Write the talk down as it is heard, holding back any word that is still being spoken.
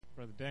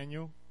Brother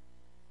Daniel.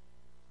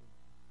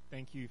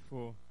 Thank you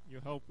for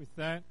your help with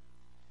that.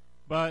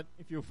 But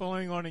if you're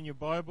following on in your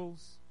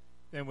Bibles,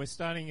 then we're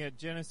starting at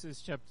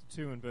Genesis chapter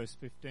 2 and verse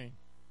 15.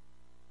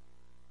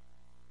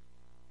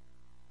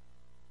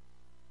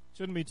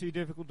 Shouldn't be too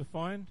difficult to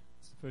find.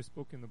 It's the first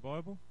book in the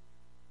Bible,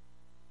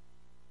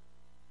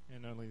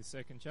 and only the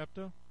second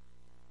chapter.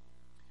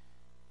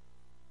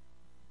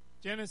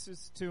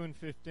 Genesis 2 and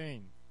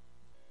 15.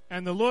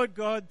 And the Lord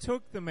God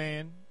took the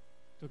man,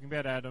 talking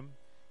about Adam,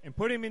 and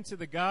put him into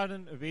the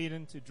Garden of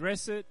Eden to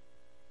dress it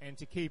and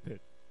to keep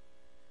it.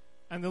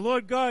 And the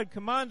Lord God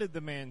commanded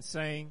the man,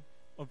 saying,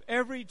 Of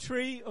every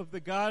tree of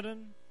the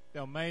garden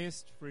thou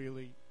mayest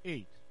freely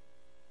eat.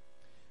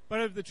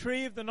 But of the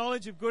tree of the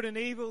knowledge of good and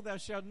evil thou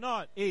shalt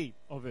not eat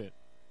of it.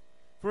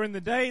 For in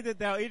the day that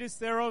thou eatest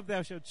thereof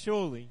thou shalt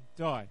surely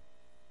die.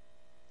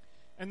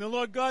 And the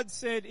Lord God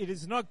said, It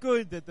is not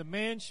good that the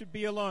man should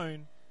be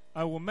alone.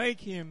 I will make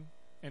him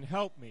an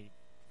helpmeet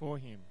for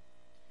him.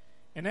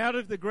 And out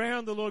of the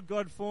ground the Lord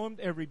God formed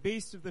every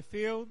beast of the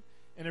field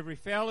and every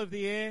fowl of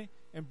the air,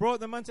 and brought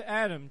them unto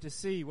Adam to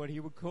see what he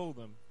would call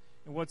them.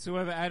 And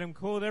whatsoever Adam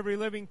called every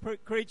living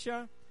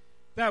creature,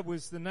 that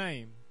was the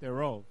name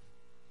thereof.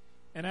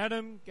 And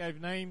Adam gave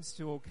names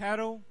to all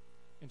cattle,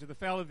 and to the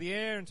fowl of the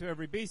air, and to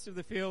every beast of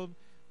the field.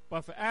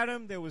 But for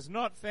Adam there was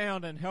not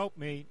found an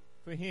helpmeet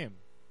for him.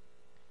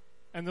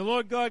 And the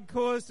Lord God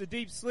caused a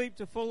deep sleep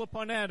to fall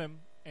upon Adam,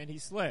 and he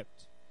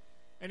slept.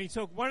 And he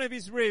took one of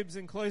his ribs,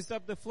 and closed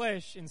up the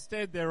flesh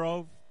instead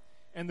thereof.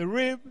 And the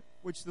rib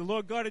which the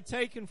Lord God had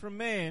taken from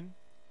man,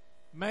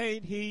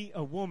 made he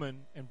a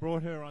woman, and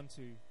brought her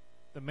unto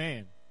the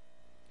man.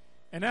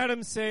 And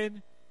Adam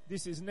said,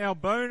 This is now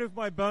bone of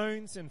my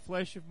bones, and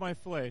flesh of my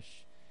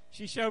flesh.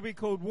 She shall be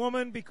called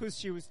woman, because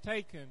she was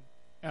taken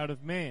out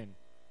of man.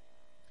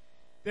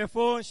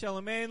 Therefore shall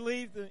a man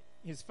leave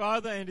his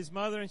father and his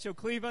mother, and shall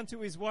cleave unto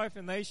his wife,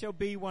 and they shall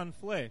be one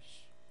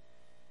flesh.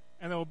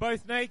 And they were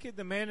both naked,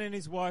 the man and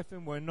his wife,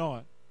 and were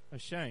not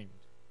ashamed.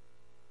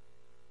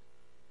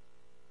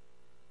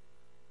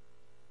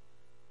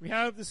 We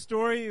have the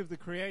story of the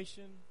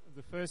creation of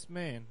the first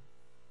man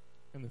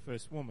and the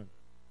first woman.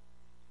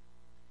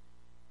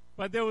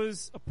 But there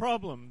was a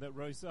problem that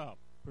rose up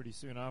pretty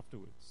soon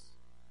afterwards.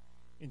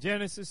 In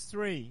Genesis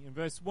 3, in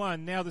verse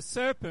 1, Now the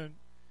serpent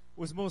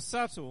was more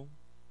subtle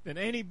than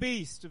any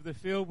beast of the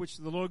field which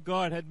the Lord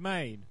God had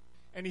made.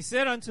 And he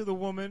said unto the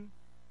woman,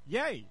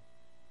 Yea,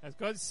 as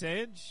God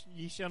said,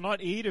 Ye shall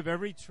not eat of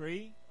every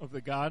tree of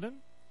the garden.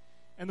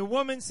 And the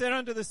woman said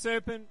unto the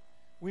serpent,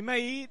 We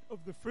may eat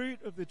of the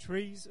fruit of the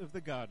trees of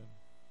the garden.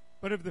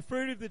 But of the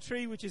fruit of the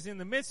tree which is in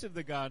the midst of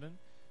the garden,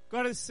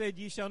 God has said,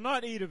 Ye shall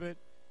not eat of it,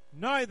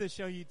 neither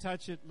shall ye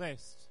touch it,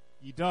 lest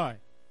ye die.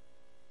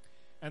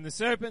 And the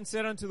serpent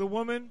said unto the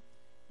woman,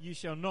 Ye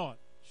shall not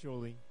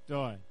surely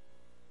die.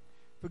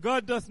 For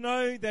God doth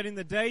know that in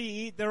the day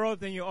ye eat thereof,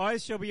 then your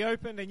eyes shall be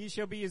opened, and ye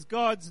shall be as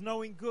gods,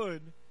 knowing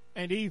good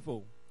and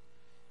evil.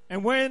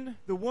 And when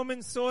the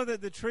woman saw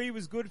that the tree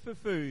was good for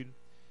food,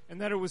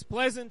 and that it was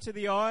pleasant to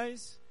the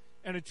eyes,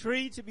 and a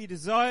tree to be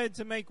desired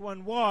to make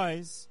one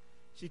wise,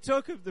 she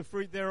took of the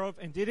fruit thereof,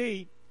 and did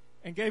eat,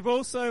 and gave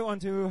also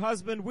unto her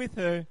husband with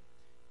her,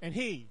 and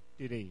he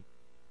did eat.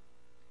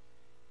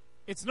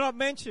 It's not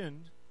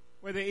mentioned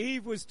whether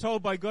Eve was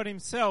told by God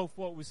himself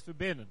what was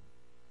forbidden.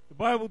 The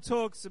Bible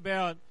talks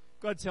about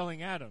God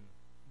telling Adam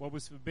what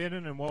was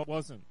forbidden and what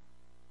wasn't.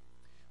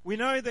 We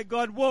know that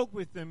God walked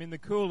with them in the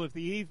cool of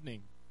the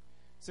evening.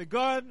 So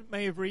God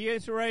may have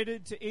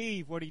reiterated to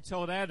Eve what he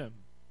told Adam.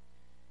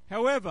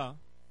 However,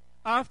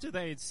 after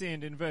they had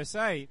sinned in verse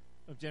 8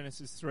 of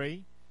Genesis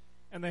 3,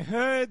 and they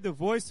heard the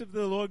voice of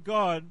the Lord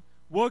God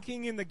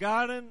walking in the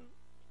garden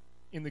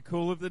in the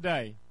cool of the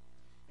day,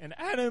 and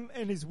Adam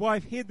and his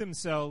wife hid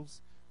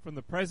themselves from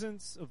the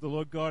presence of the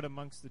Lord God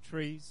amongst the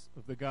trees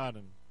of the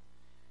garden.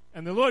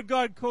 And the Lord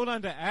God called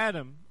unto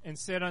Adam and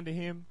said unto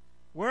him,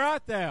 Where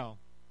art thou?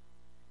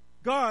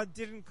 God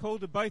didn't call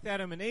to both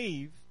Adam and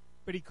Eve,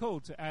 but he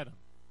called to Adam.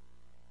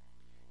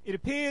 It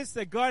appears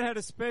that God had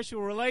a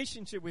special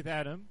relationship with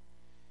Adam,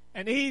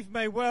 and Eve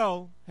may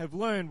well have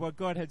learned what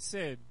God had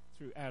said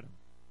through Adam.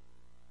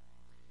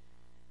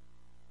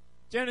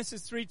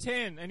 Genesis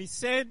 3:10, And he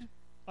said,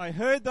 I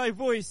heard thy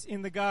voice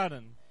in the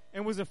garden,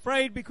 and was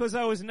afraid because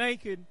I was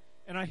naked,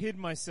 and I hid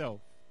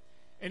myself.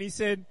 And he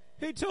said,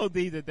 Who told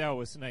thee that thou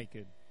wast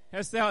naked?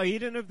 Hast thou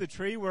eaten of the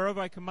tree whereof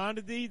I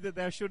commanded thee that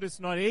thou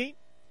shouldest not eat?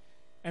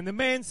 And the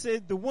man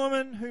said, The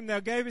woman whom thou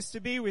gavest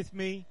to be with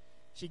me,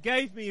 she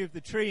gave me of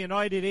the tree, and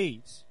I did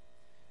eat.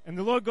 And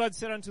the Lord God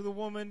said unto the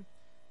woman,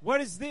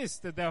 What is this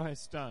that thou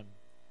hast done?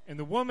 And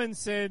the woman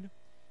said,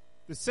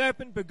 The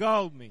serpent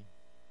beguiled me,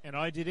 and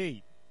I did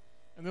eat.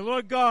 And the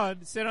Lord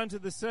God said unto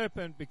the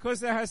serpent, Because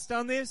thou hast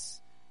done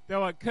this,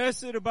 thou art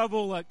cursed above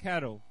all thy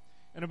cattle,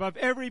 and above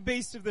every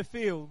beast of the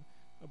field.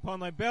 Upon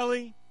thy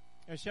belly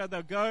shalt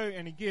thou go.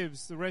 And he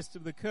gives the rest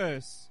of the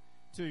curse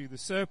to the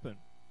serpent.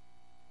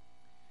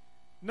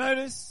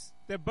 Notice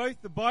that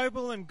both the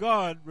Bible and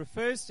God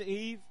refers to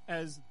Eve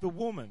as the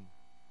woman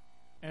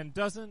and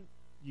doesn't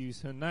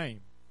use her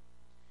name.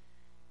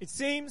 It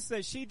seems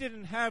that she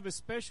didn't have a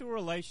special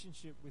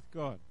relationship with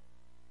God.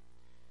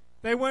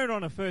 They weren't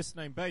on a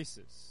first-name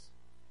basis.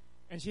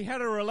 And she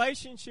had a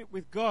relationship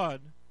with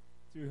God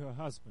through her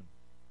husband.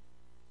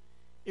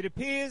 It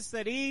appears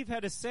that Eve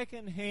had a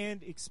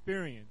second-hand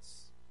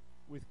experience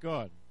with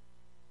God.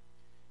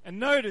 And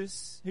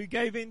notice who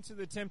gave in to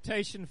the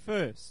temptation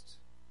first.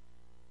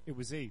 It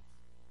was Eve.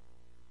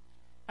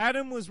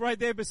 Adam was right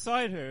there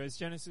beside her, as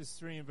Genesis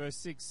 3 and verse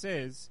 6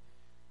 says,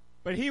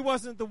 but he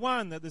wasn't the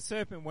one that the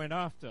serpent went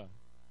after.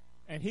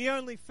 And he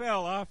only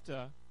fell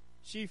after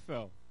she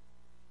fell.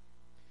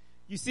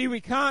 You see,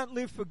 we can't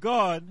live for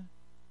God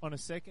on a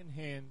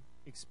second-hand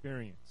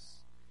experience.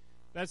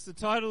 That's the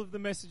title of the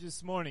message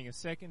this morning, a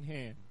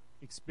second-hand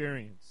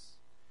experience.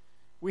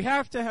 We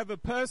have to have a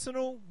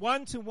personal,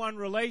 one-to-one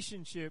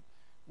relationship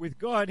with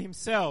God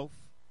himself,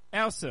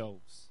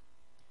 ourselves.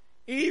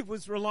 Eve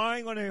was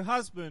relying on her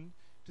husband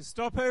to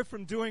stop her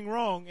from doing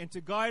wrong and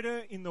to guide her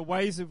in the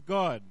ways of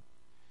God.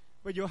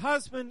 But your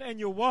husband and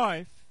your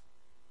wife,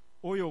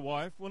 or your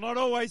wife, will not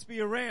always be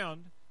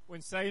around when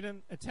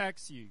Satan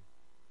attacks you.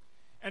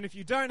 And if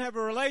you don't have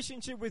a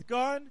relationship with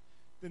God,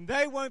 then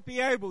they won't be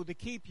able to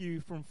keep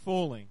you from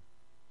falling.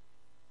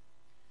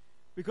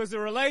 Because a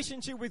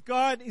relationship with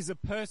God is a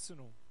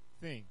personal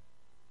thing.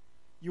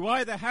 You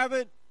either have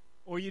it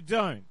or you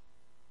don't.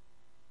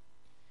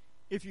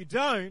 If you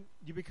don't,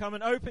 you become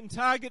an open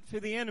target for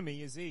the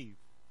enemy, as Eve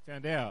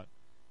found out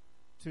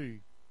to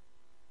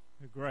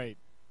her great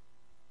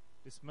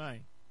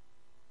dismay.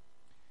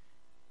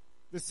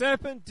 The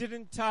serpent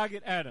didn't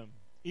target Adam,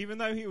 even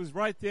though he was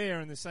right there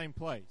in the same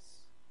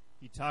place.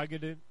 He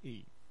targeted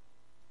Eve.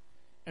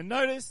 And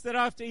notice that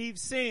after Eve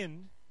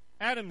sinned,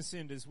 Adam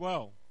sinned as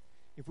well.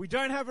 If we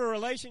don't have a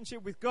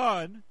relationship with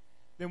God,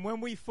 then when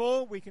we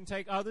fall, we can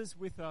take others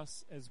with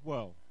us as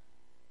well.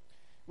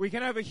 We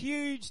can have a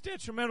huge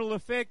detrimental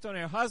effect on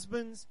our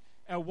husbands,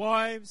 our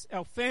wives,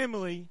 our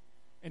family,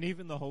 and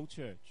even the whole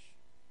church.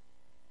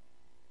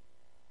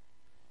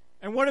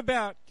 And what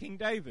about King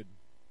David?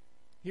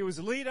 He was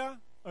a leader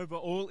over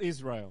all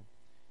Israel,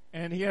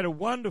 and he had a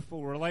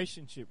wonderful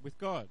relationship with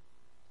God.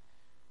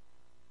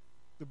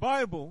 The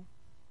Bible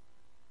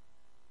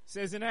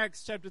says in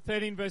Acts chapter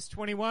 13 verse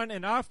 21,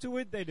 and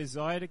afterward they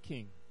desired a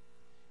king.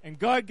 And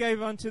God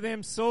gave unto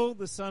them Saul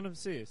the son of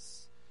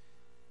Cis,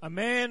 a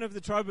man of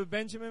the tribe of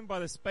Benjamin, by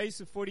the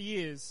space of 40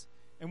 years.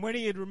 And when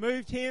he had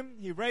removed him,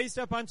 he raised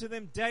up unto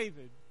them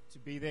David to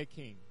be their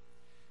king,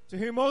 to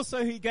whom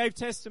also he gave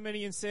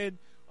testimony and said,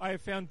 I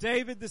have found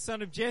David the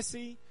son of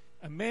Jesse,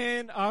 a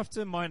man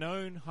after mine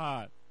own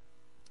heart,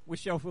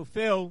 which shall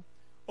fulfill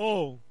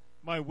all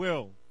my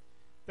will.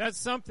 That's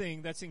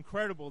something that's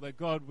incredible that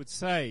God would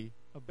say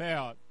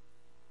about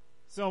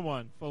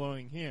someone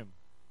following him.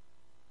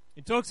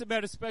 It talks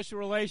about a special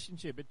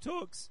relationship. It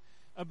talks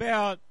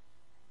about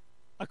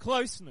a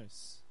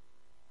closeness.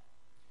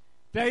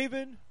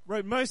 David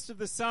wrote most of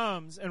the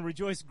Psalms and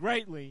rejoiced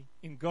greatly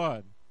in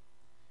God.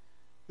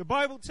 The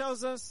Bible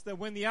tells us that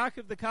when the Ark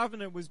of the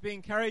Covenant was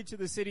being carried to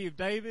the city of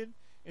David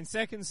in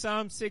 2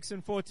 Psalms 6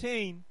 and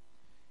 14,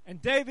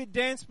 and David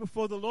danced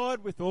before the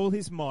Lord with all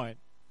his might,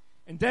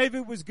 and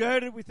David was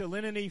girded with a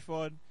linen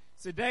ephod.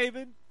 So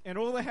David and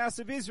all the house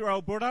of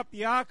Israel brought up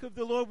the ark of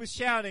the Lord with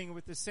shouting,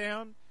 with the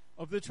sound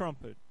of the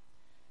trumpet.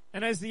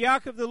 And as the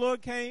ark of the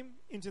Lord came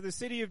into the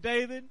city of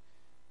David,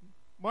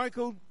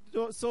 Michal,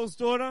 Saul's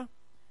daughter,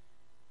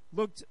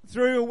 looked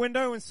through a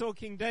window and saw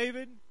King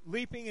David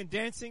leaping and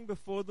dancing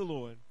before the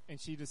Lord, and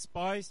she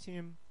despised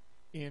him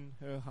in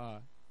her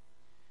heart.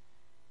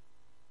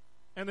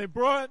 And they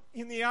brought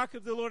in the ark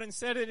of the Lord and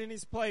set it in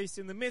his place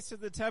in the midst of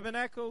the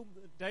tabernacle.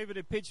 David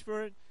had pitched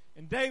for it.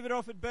 And David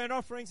offered burnt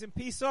offerings and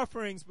peace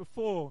offerings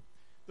before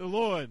the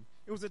Lord.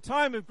 It was a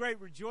time of great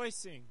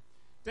rejoicing.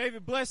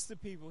 David blessed the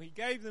people. He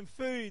gave them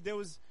food. It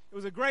was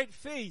a great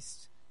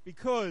feast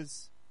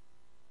because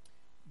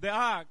the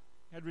ark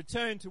had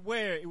returned to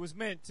where it was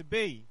meant to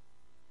be.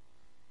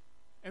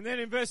 And then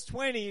in verse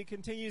 20 it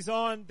continues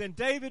on. Then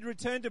David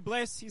returned to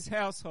bless his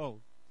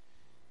household.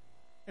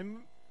 And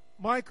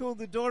Michal,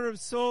 the daughter of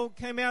Saul,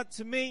 came out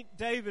to meet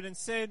David and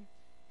said,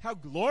 how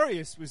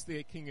glorious was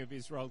the king of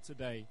Israel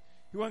today,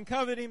 who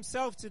uncovered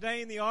himself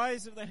today in the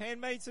eyes of the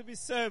handmaids of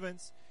his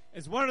servants,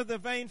 as one of the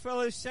vain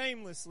fellows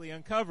shamelessly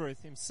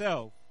uncovereth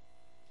himself.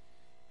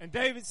 And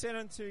David said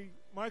unto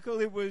Michal,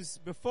 it was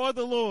before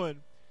the Lord,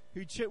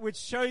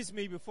 which chose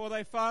me before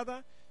thy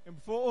father, and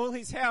before all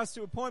his house,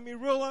 to appoint me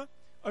ruler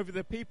over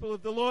the people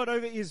of the Lord,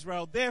 over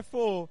Israel.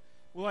 Therefore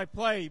will I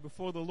play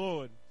before the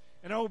Lord.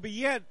 And I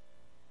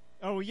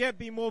will yet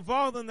be more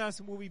vile than thus,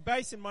 and will be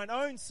base in mine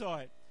own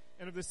sight.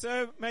 And of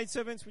the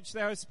maidservants which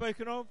thou hast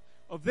spoken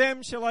of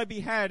them shall I be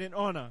had in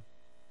honor.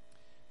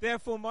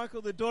 Therefore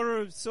Michal, the daughter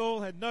of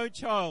Saul, had no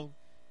child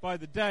by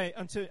the day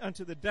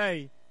unto the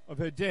day of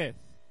her death.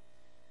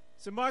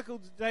 So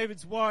Michal,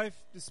 David's wife,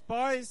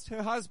 despised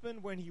her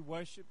husband when he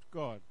worshipped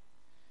God,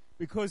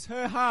 because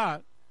her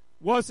heart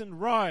wasn't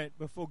right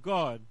before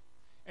God,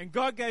 and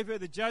God gave her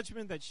the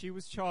judgment that she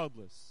was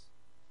childless.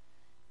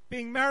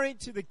 Being married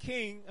to the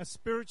king, a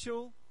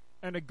spiritual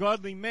and a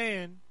godly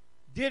man,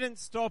 didn't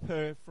stop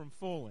her from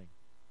falling.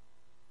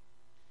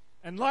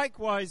 And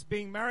likewise,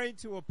 being married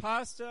to a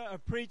pastor, a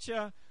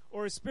preacher,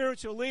 or a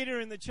spiritual leader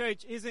in the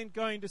church isn't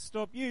going to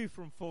stop you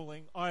from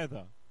falling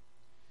either.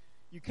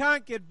 You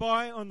can't get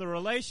by on the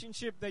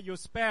relationship that your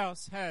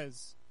spouse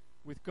has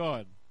with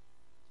God.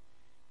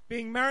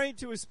 Being married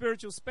to a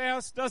spiritual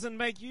spouse doesn't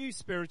make you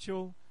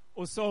spiritual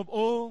or solve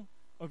all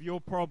of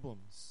your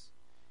problems.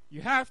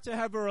 You have to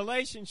have a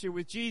relationship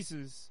with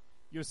Jesus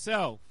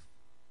yourself.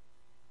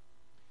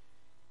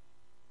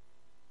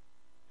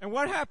 And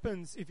what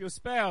happens if your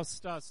spouse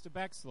starts to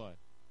backslide?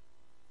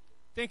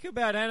 Think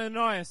about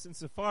Ananias and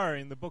Sapphira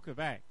in the book of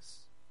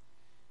Acts.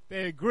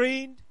 They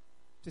agreed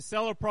to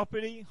sell a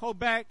property, hold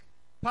back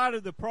part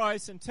of the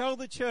price, and tell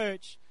the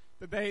church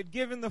that they had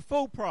given the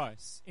full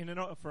price in an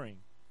offering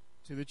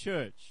to the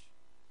church.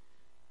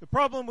 The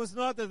problem was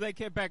not that they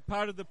kept back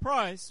part of the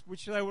price,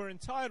 which they were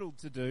entitled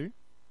to do,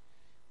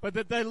 but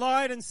that they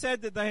lied and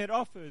said that they had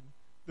offered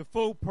the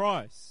full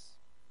price.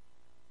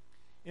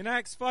 In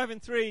Acts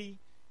 5:3,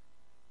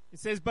 it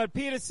says, "But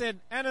Peter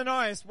said,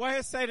 Ananias, why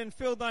has Satan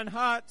filled thine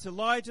heart to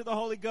lie to the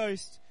Holy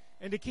Ghost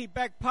and to keep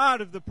back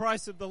part of the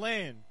price of the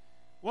land?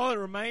 While it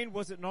remained,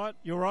 was it not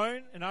your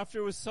own? And after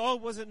it was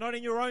sold, was it not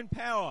in your own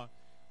power?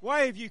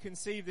 Why have you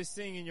conceived this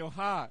thing in your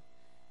heart?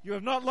 You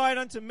have not lied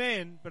unto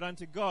men, but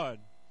unto God."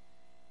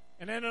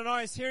 And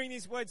Ananias, hearing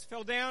these words,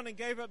 fell down and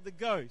gave up the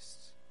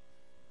ghost.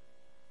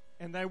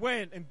 And they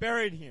went and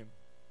buried him.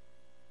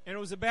 And it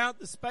was about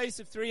the space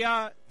of 3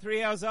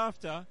 hours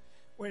after,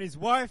 when his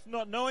wife,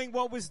 not knowing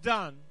what was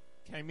done,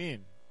 came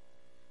in.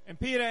 And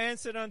Peter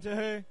answered unto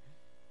her,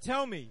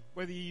 "Tell me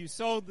whether you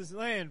sold this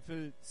land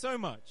for so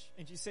much."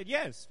 And she said,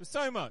 "Yes, for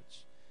so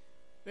much."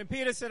 Then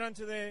Peter said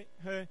unto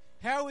her,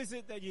 "How is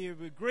it that you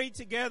have agreed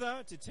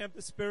together to tempt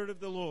the Spirit of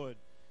the Lord?"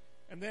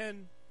 And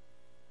then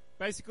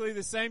basically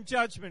the same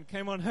judgment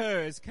came on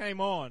her as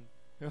came on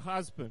her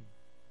husband.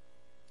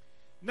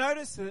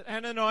 Notice that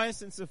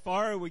Ananias and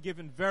Sapphira were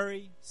given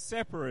very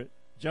separate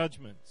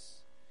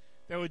judgments.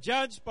 They were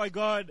judged by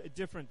God at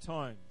different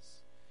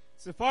times.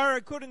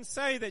 Sapphira couldn't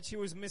say that she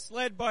was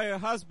misled by her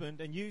husband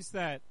and use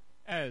that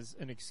as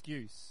an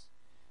excuse.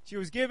 She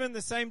was given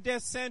the same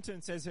death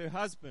sentence as her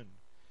husband.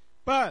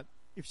 But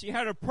if she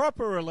had a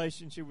proper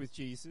relationship with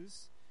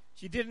Jesus,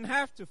 she didn't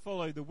have to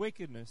follow the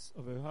wickedness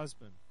of her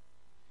husband.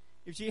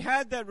 If she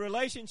had that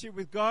relationship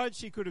with God,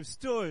 she could have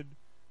stood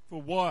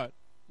for what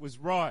was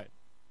right.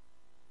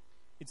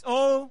 It's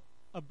all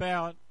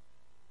about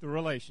the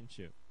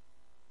relationship.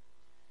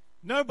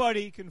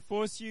 Nobody can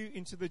force you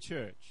into the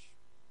church,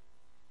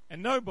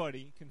 and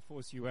nobody can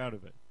force you out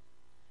of it.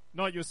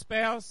 Not your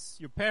spouse,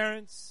 your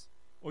parents,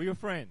 or your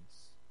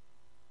friends.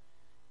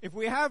 If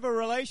we have a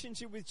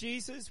relationship with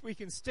Jesus, we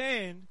can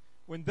stand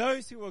when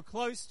those who are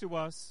close to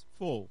us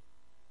fall.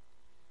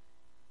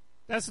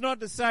 That's not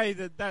to say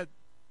that that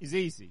is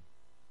easy,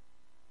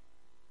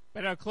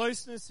 but our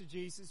closeness to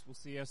Jesus will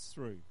see us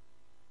through.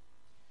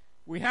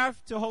 We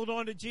have to hold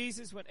on to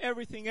Jesus when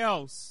everything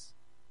else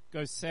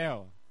goes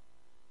sour.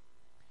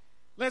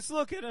 Let's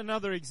look at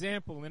another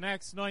example in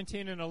Acts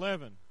 19 and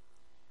 11.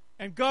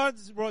 And God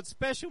wrought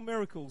special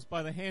miracles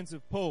by the hands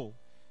of Paul,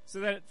 so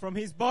that from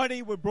his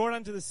body were brought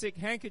unto the sick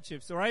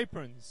handkerchiefs or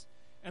aprons,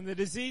 and the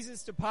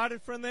diseases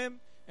departed from them,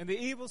 and the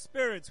evil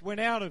spirits went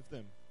out of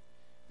them.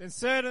 Then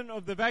certain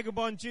of the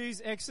vagabond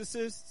Jews,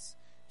 exorcists,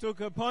 took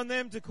upon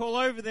them to call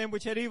over them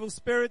which had evil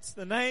spirits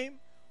the name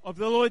of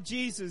the Lord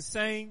Jesus,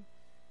 saying,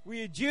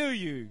 "We adjure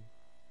you,"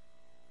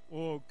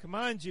 or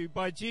command you,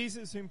 "by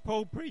Jesus whom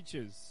Paul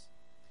preaches."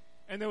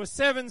 And there were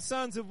 7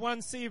 sons of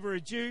one Sceva,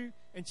 a Jew,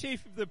 and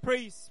chief of the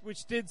priests,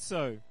 which did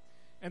so.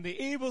 And the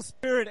evil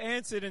spirit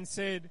answered and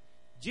said,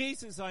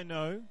 "Jesus I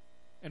know,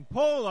 and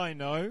Paul I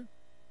know,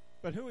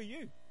 but who are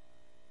you?"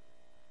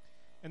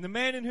 And the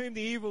man in whom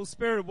the evil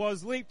spirit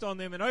was leaped on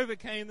them and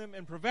overcame them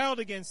and prevailed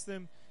against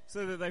them,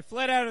 so that they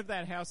fled out of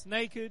that house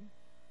naked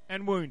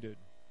and wounded.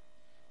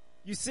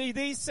 You see,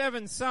 these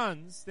 7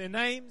 sons, their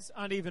names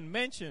aren't even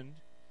mentioned,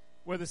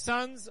 were the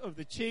sons of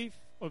the chief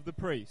of the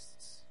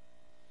priests.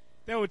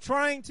 They were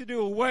trying to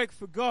do a work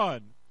for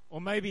God, or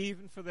maybe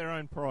even for their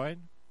own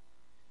pride,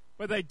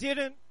 but they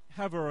didn't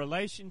have a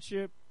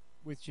relationship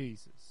with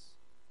Jesus.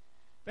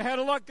 They had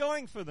a lot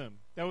going for them.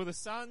 They were the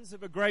sons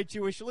of a great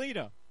Jewish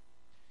leader,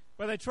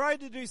 but they tried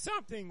to do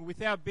something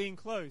without being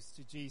close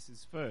to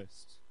Jesus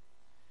first.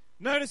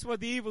 Notice what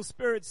the evil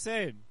spirit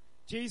said.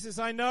 "Jesus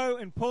I know,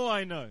 and Paul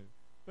I know,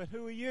 but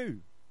who are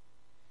you?"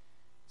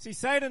 See,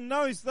 Satan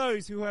knows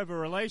those who have a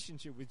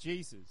relationship with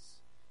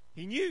Jesus.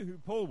 He knew who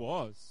Paul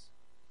was.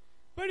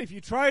 But if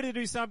you try to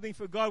do something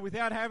for God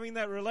without having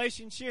that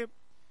relationship,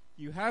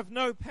 you have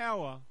no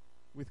power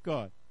with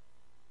God.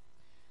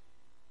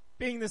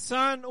 Being the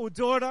son or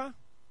daughter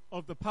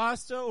of the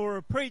pastor or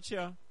a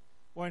preacher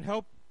won't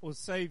help or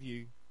save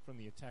you from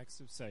the attacks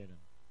of Satan.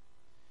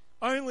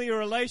 Only a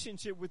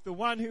relationship with the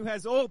one who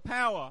has all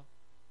power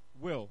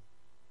will.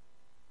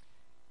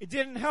 It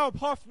didn't help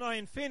Hophni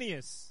and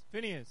Phinehas,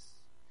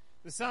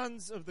 the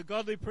sons of the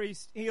godly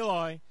priest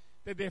Eli,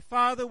 that their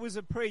father was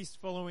a priest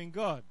following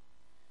God.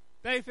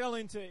 They fell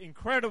into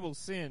incredible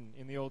sin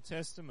in the Old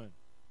Testament.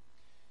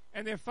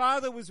 And their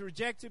father was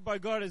rejected by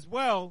God as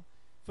well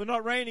for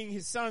not reining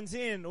his sons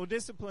in or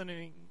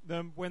disciplining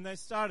them when they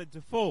started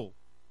to fall.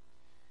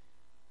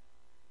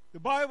 The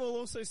Bible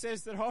also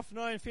says that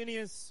Hophni and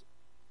Phinehas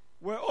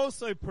were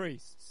also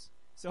priests.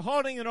 So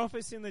holding an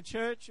office in the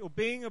church or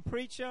being a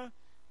preacher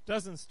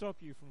doesn't stop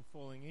you from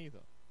falling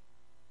either.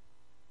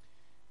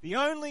 The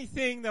only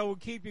thing that will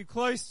keep you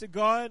close to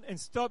God and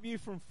stop you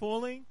from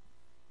falling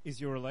is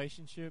your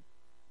relationship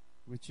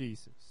with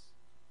Jesus.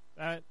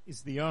 That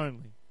is the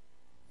only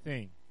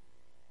thing.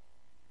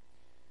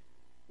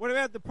 What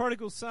about the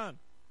prodigal son?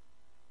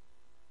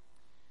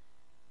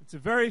 It's a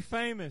very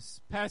famous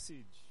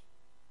passage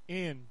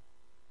in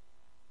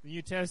the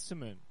New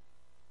Testament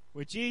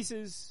where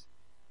Jesus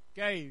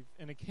gave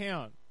an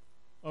account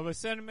of a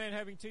certain man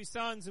having two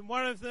sons, and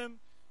one of them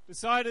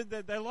decided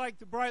that they liked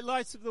the bright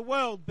lights of the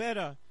world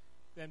better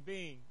than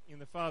being in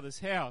the Father's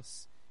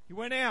house. He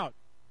went out,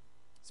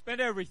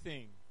 spent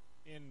everything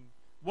in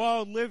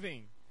wild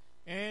living,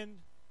 and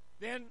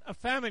then a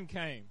famine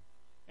came,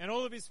 and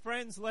all of his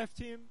friends left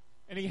him,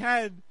 and he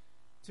had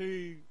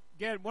to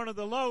get one of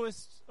the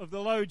lowest of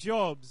the low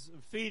jobs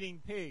of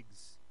feeding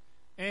pigs,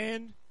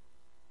 and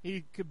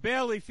he could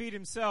barely feed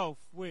himself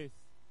with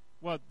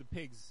what the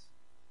pigs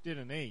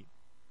didn't eat.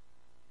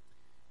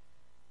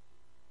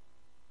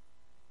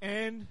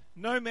 And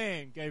no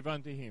man gave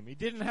unto him. He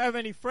didn't have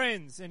any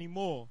friends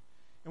anymore.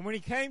 And when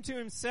he came to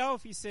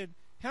himself, he said,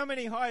 "How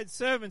many hired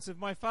servants of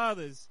my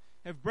father's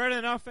have bread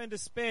enough and to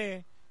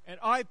spare,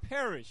 and I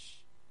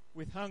perish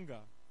with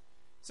hunger?"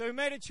 So he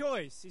made a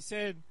choice. He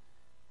said,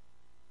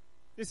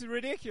 "This is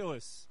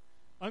ridiculous.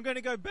 I'm going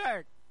to go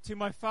back to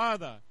my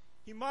father.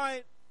 He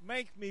might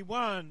make me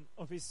one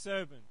of his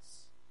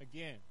servants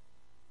again."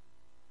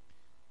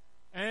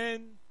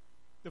 And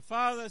the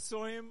father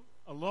saw him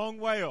a long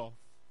way off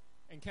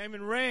and came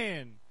and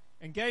ran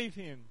and gave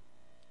him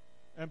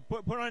and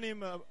put on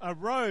him a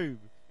robe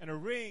and a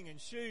ring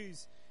and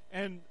shoes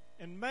and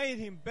made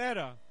him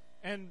better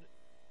and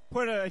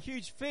put a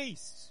huge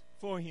feast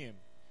for him.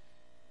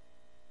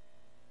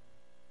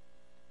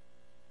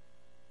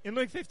 In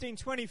Luke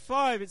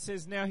 15:25 it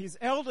says, "Now his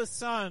eldest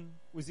son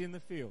was in the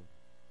field.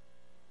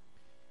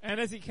 And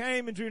as he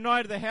came and drew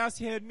nigh to the house,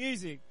 he heard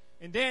music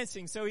and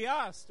dancing. So he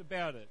asked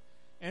about it.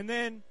 And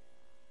then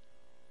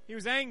he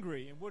was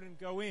angry and wouldn't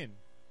go in.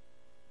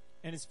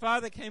 And his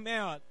father came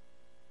out,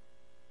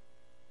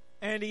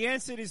 and he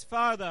answered his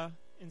father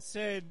and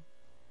said,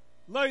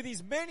 Lo,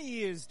 these many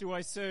years do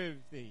I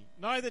serve thee,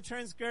 neither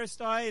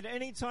transgressed I at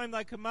any time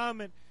thy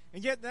commandment,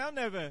 and yet thou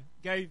never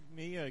gave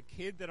me a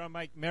kid that I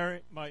might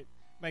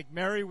make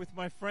merry with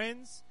my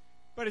friends.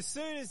 But as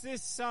soon as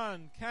this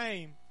son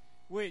came,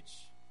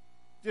 which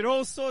did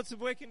all sorts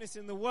of wickedness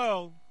in the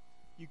world,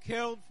 you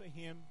killed for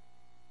him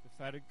the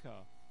fatted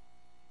calf."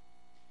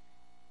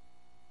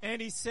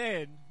 And he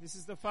said, this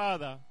is the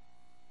father,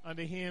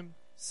 unto him,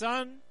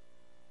 "Son,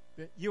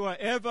 that you are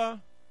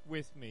ever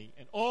with me,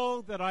 and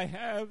all that I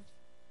have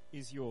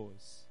is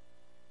yours."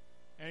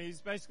 And he's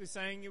basically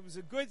saying it was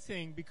a good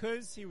thing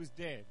because he was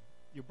dead.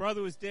 Your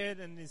brother was dead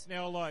and is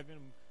now alive,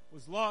 and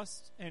was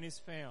lost and is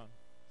found.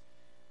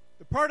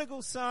 The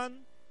prodigal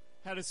son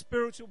had a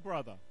spiritual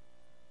brother.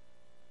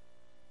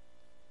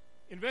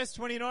 In verse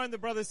 29, the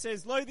brother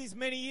says, "Lo, these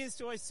many years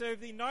do I serve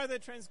thee, neither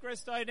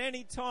transgressed I at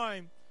any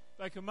time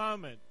thy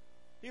commandment."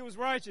 He was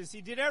righteous.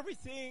 He did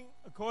everything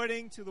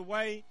according to the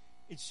way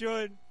it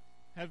should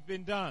have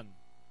been done.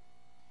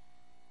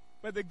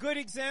 But the good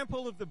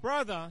example of the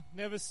brother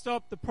never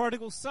stopped the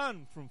prodigal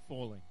son from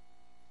falling.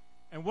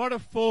 And what a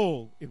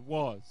fall it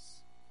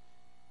was.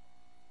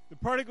 The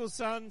prodigal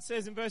son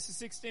says in verses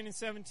 16 and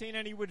 17,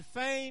 "And he would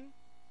fain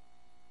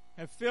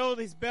have filled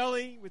his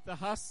belly with the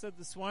husks that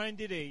the swine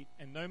did eat,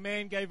 and no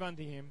man gave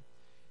unto him.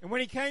 And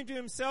when he came to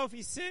himself,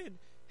 he said,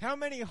 How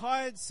many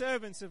hired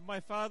servants of my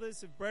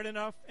father's have bread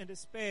enough and to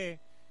spare,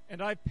 and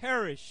I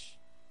perish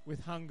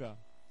with hunger?"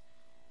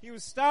 He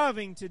was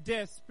starving to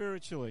death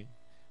spiritually,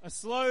 a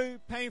slow,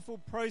 painful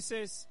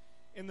process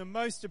in the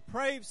most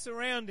depraved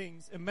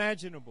surroundings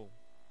imaginable.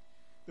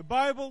 The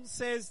Bible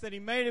says that he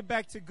made it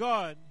back to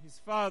God, his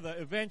Father,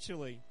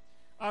 eventually,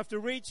 after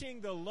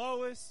reaching the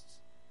lowest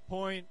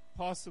point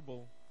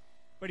possible.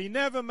 But he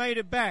never made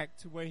it back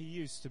to where he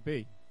used to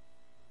be.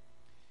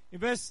 In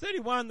verse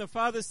 31, the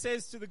father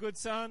says to the good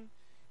son,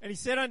 "And he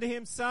said unto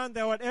him, Son,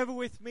 thou art ever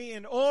with me,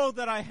 and all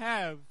that I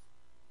have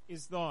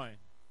is thine."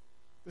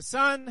 The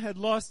son had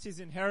lost his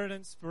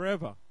inheritance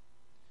forever.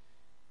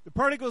 The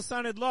prodigal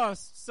son had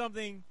lost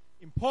something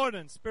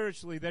important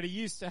spiritually that he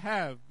used to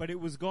have, but it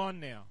was gone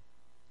now.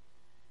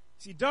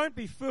 See, don't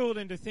be fooled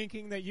into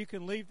thinking that you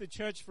can leave the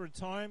church for a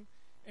time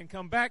and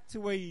come back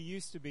to where you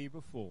used to be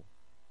before.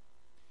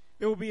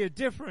 There will be a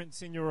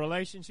difference in your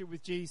relationship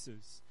with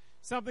Jesus,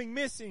 something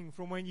missing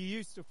from when you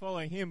used to follow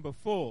him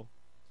before.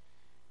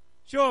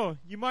 Sure,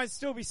 you might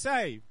still be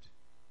saved.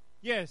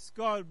 Yes,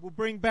 God will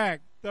bring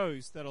back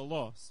those that are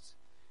lost,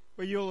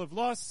 but you'll have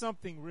lost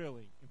something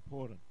really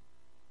important.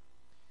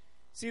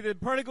 See, the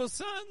prodigal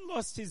son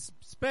lost his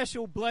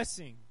special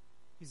blessing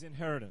his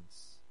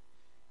inheritance.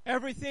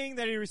 Everything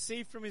that he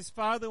received from his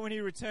father when he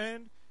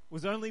returned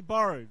was only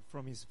borrowed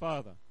from his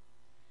father.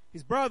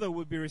 His brother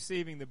would be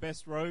receiving the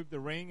best robe, the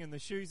ring, and the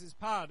shoes as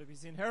part of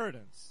his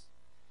inheritance.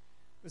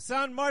 The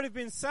son might have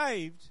been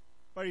saved,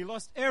 but he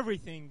lost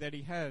everything that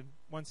he had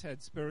once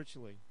had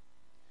spiritually.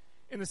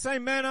 In the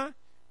same manner,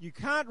 you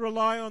can't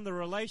rely on the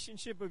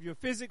relationship of your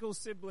physical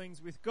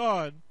siblings with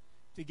God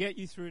to get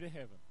you through to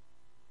heaven,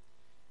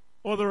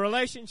 or the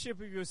relationship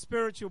of your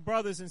spiritual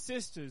brothers and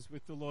sisters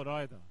with the Lord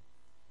either.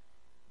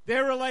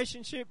 Their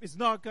relationship is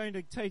not going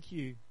to take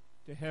you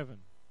to heaven.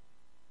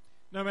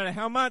 No matter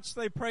how much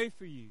they pray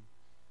for you,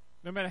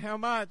 no matter how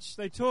much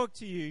they talk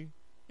to you,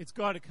 it's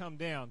got to come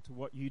down to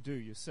what you do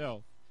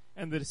yourself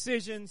and the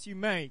decisions you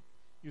make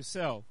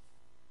yourself.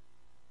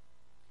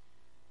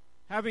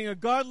 Having a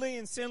godly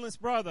and sinless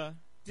brother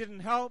didn't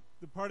help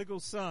the prodigal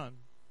son,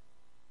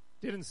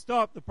 didn't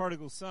stop the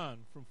prodigal son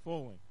from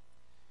falling.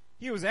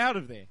 He was out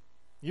of there.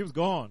 He was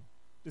gone,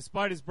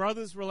 despite his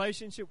brother's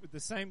relationship with the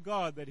same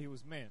God that he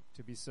was meant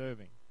to be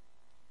serving.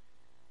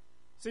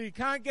 So you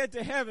can't get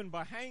to heaven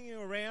by hanging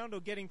around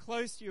or getting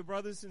close to your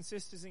brothers and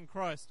sisters in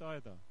Christ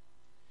either.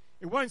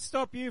 It won't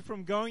stop you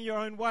from going your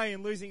own way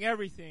and losing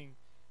everything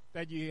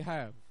that you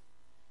have.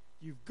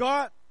 You've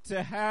got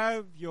to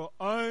have your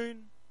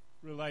own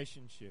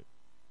relationship.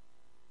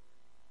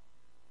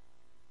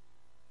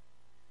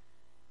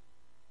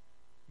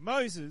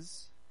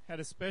 Moses had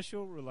a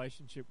special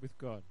relationship with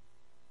God.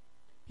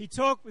 He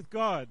talked with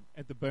God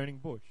at the burning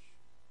bush.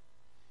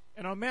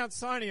 And on Mount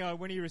Sinai,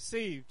 when he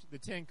received the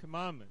 10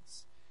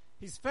 Commandments,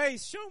 his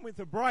face shone with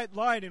a bright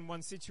light in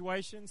one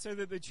situation, so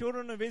that the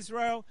children of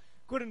Israel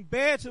couldn't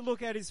bear to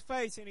look at his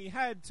face, and he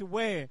had to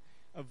wear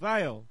a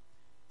veil.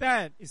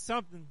 That is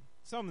something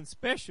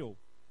special.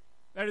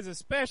 That is a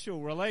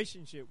special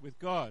relationship with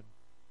God.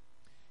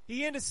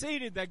 He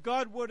interceded that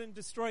God wouldn't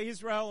destroy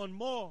Israel on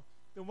more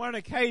than one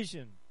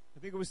occasion.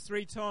 I think it was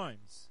 3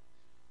 times.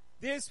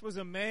 This was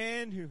a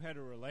man who had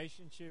a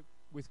relationship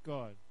with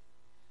God.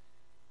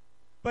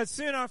 But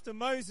soon after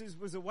Moses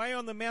was away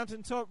on the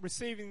mountaintop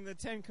receiving the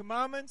 10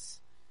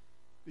 Commandments,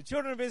 the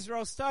children of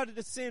Israel started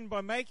to sin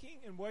by making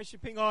and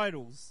worshipping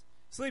idols,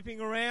 sleeping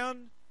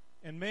around,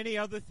 and many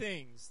other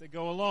things that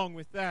go along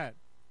with that.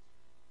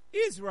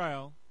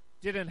 Israel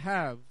didn't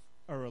have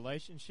a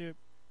relationship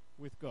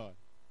with God.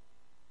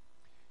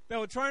 They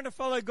were trying to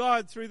follow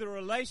God through the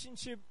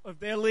relationship of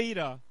their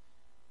leader,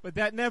 but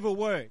that never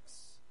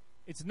works.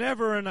 It's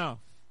never enough.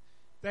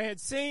 They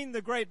had seen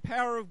the great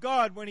power of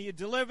God when he had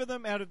delivered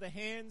them out of the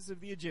hands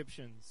of the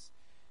Egyptians.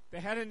 They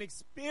had an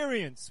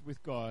experience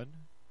with God,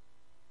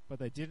 but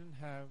they didn't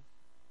have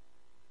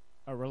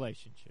a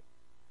relationship.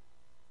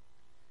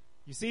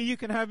 You see, you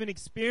can have an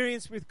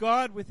experience with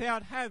God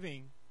without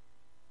having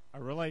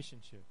a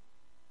relationship.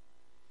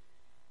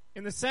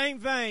 In the same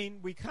vein,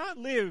 we can't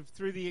live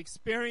through the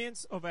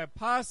experience of our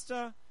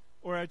pastor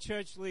or our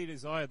church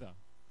leaders either.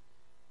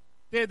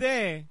 They're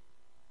there,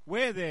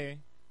 we're there,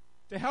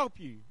 to help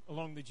you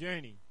along the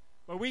journey.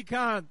 But we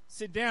can't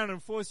sit down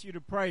and force you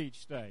to pray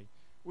each day.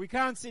 We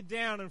can't sit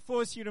down and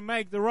force you to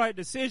make the right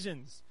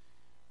decisions.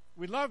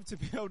 We'd love to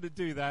be able to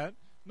do that,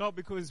 not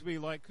because we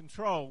like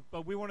control,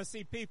 but we want to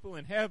see people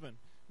in heaven.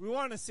 We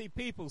want to see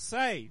people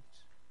saved.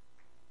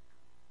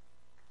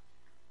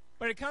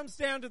 But it comes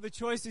down to the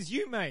choices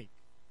you make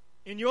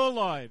in your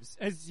lives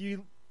as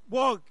you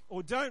walk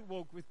or don't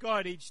walk with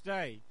God each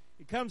day.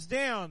 It comes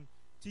down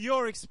to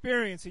your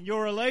experience and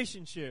your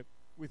relationship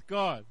with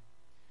God.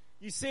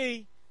 You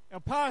see, our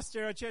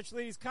pastor, our church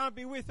leaders can't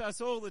be with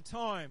us all the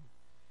time.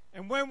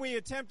 And when we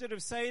are tempted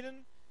of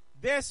Satan,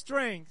 their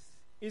strength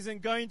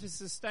isn't going to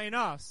sustain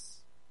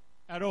us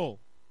at all.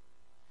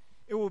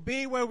 It will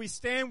be where we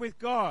stand with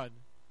God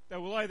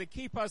that will either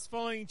keep us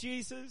following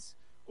Jesus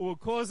or will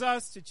cause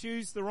us to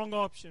choose the wrong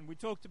option. We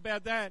talked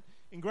about that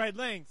in great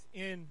length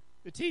in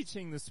the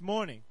teaching this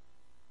morning.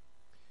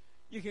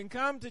 You can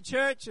come to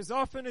church as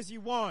often as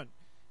you want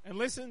and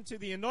listen to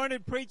the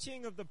anointed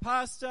preaching of the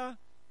pastor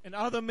and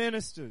other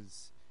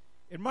ministers.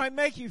 It might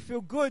make you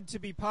feel good to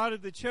be part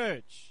of the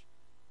church,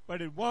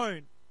 but it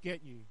won't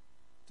get you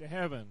to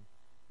heaven,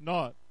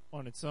 not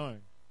on its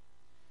own.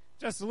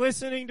 Just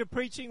listening to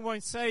preaching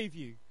won't save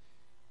you.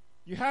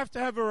 You have to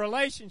have a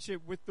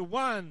relationship with the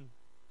one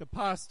the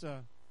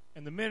pastor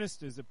and the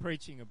ministers are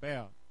preaching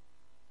about.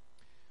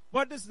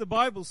 What does the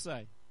Bible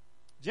say?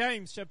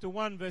 James chapter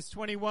 1 verse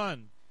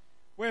 21.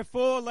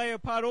 Wherefore lay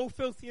apart all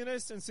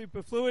filthiness and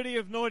superfluity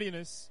of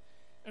naughtiness,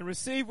 and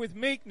receive with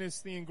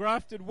meekness the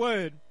engrafted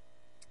word,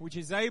 which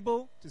is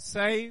able to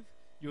save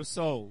your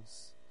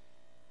souls.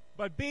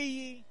 But be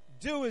ye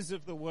doers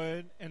of the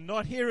word, and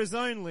not hearers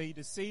only,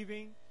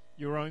 deceiving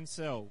your own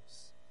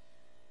selves.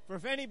 For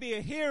if any be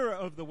a hearer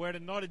of the word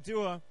and not a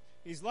doer,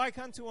 he is like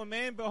unto a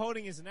man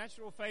beholding his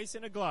natural face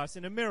in a glass,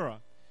 in a mirror.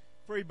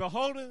 For he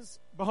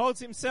beholds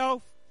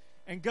himself,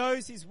 and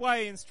goes his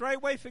way, and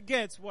straightway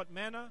forgets what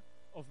manner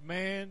of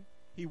man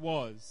he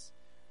was.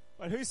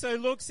 But whoso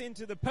looks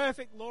into the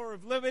perfect law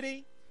of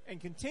liberty, and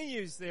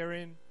continues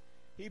therein,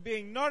 he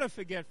being not a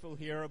forgetful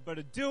hearer, but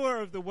a doer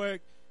of the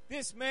work,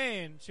 this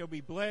man shall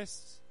be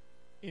blessed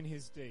in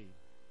his deed.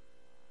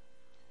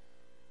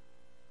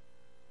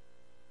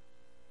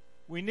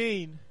 We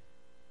need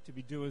to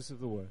be doers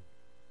of the word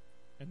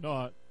and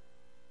not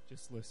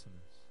just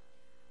listeners.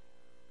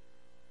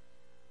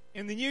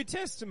 In the New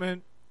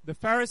Testament, the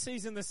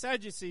Pharisees and the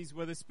Sadducees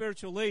were the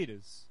spiritual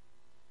leaders,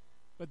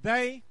 but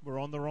they were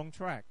on the wrong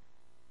track.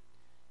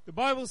 The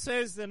Bible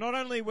says that not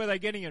only were they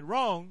getting it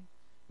wrong,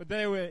 but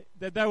they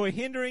were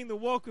hindering the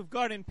walk of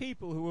God in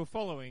people who were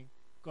following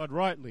God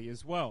rightly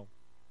as well.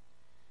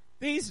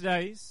 These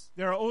days,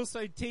 there are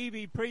also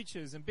TV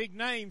preachers and big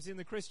names in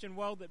the Christian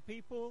world that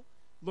people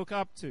look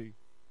up to.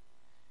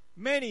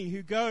 Many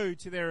who go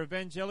to their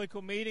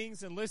evangelical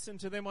meetings and listen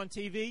to them on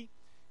TV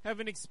have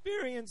an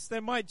experience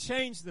that might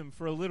change them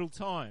for a little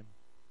time.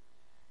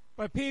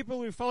 But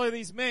people who follow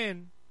these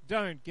men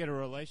don't get a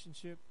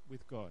relationship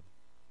with God.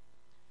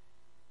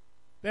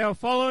 They are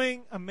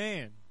following a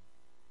man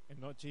and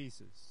not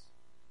Jesus.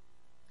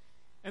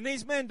 And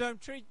these men don't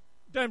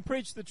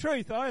preach the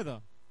truth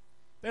either.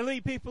 They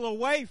lead people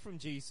away from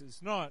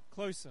Jesus, not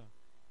closer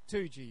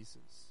to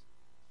Jesus.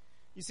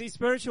 You see,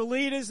 spiritual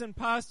leaders and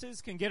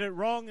pastors can get it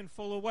wrong and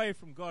fall away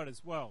from God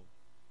as well.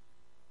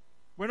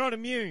 We're not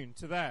immune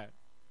to that.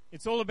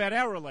 It's all about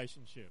our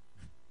relationship.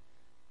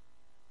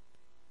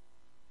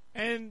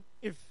 And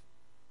if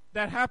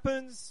that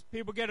happens,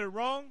 people get it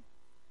wrong,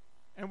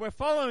 and we're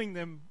following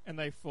them and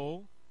they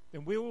fall,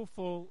 then we will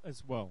fall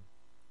as well.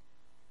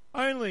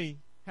 Only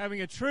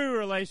having a true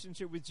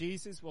relationship with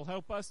Jesus will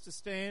help us to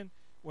stand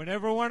when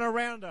everyone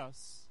around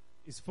us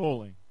is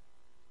falling.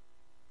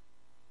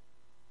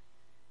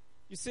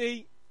 You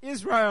see,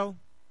 Israel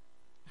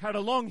had a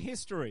long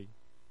history.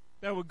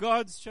 They were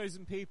God's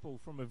chosen people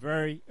from a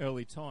very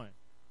early time.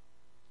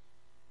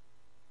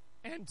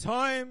 And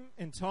time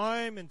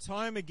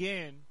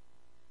again,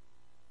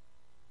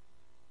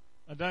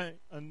 I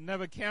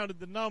never counted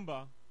the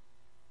number,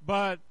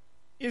 but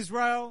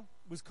Israel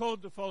was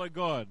called to follow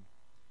God.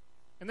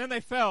 And then they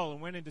fell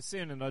and went into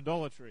sin and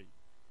idolatry.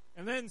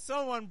 And then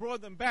someone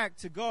brought them back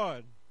to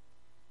God.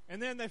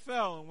 And then they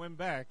fell and went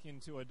back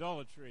into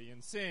idolatry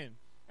and sin.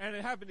 And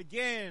it happened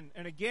again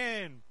and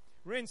again,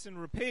 rinse and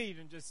repeat,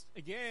 and just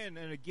again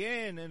and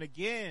again and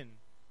again.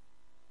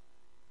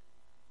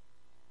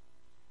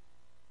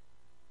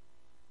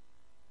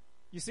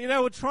 You see, they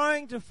were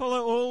trying to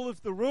follow all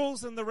of the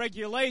rules and the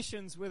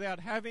regulations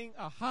without having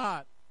a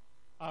heart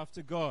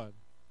after God,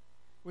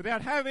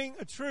 without having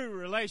a true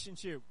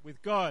relationship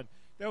with God.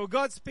 They were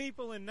God's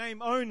people in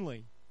name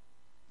only.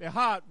 Their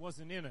heart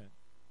wasn't in it.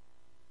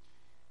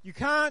 You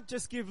can't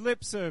just give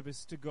lip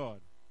service to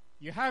God.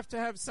 You have to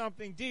have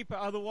something deeper,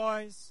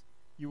 otherwise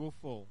you will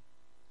fall.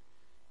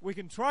 We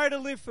can try to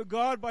live for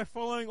God by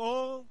following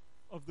all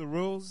of the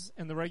rules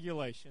and the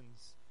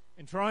regulations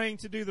and trying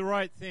to do the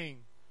right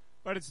thing,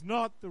 but it's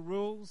not the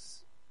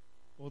rules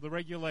or the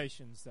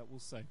regulations that will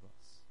save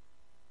us.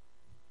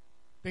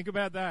 Think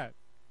about that.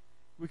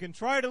 We can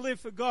try to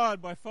live for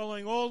God by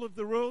following all of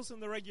the rules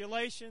and the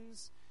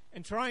regulations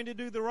and trying to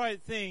do the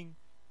right thing,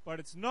 but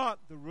it's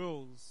not the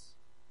rules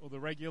or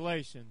the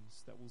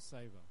regulations that will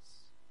save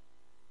us.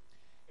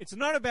 It's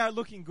not about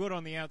looking good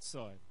on the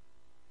outside.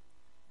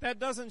 That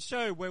doesn't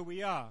show where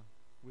we are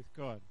with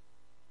God.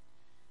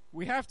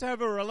 We have to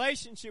have a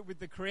relationship with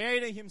the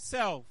Creator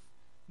Himself,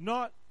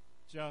 not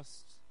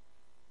just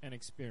an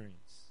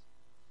experience.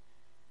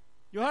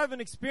 You'll have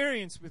an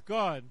experience with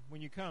God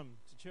when you come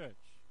to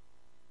church.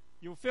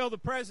 You'll feel the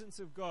presence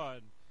of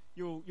God.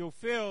 You'll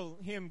feel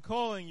Him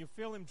calling. You'll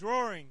feel Him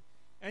drawing.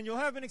 And you'll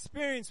have an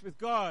experience with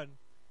God.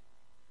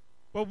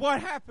 But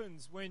what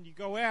happens when you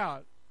go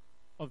out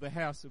of the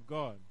house of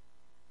God?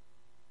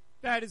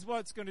 That is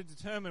what's going to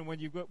determine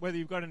whether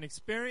you've got an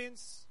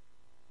experience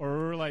or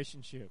a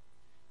relationship.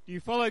 Do you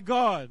follow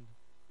God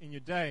in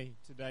your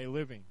day-to-day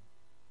living?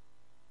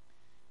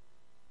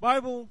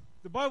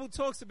 The Bible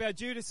talks about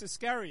Judas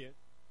Iscariot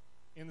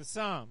in the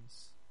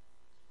Psalms.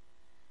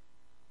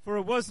 For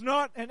it was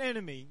not an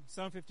enemy,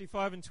 Psalm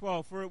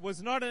 55:12, for it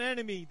was not an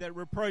enemy that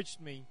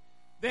reproached me,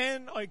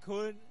 then I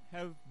could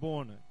have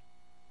borne it.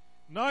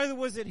 Neither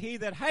was it he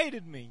that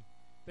hated me,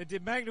 that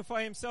did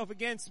magnify himself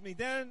against me,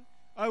 then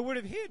I would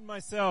have hid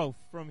myself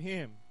from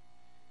him.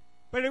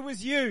 But it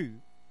was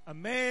you, a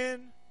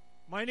man,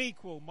 mine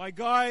equal, my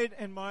guide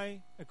and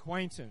my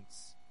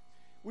acquaintance.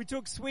 We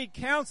took sweet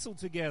counsel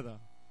together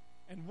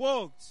and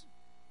walked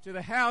to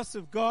the house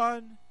of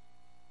God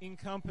in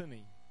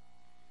company.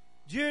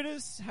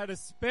 Judas had a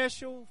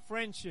special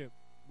friendship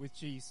with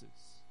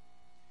Jesus.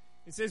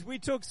 It says we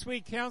took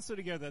sweet counsel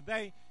together.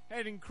 They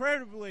had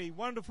incredibly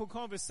wonderful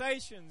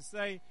conversations.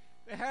 They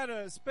had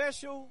a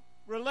special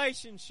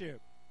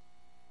relationship.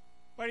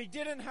 But he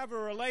didn't have a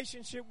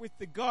relationship with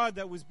the God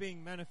that was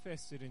being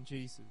manifested in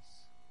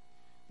Jesus.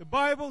 The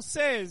Bible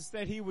says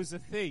that he was a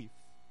thief.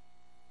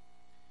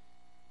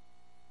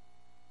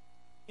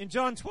 In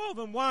John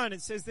 12:1,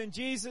 it says, Then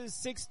Jesus,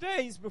 6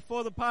 days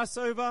before the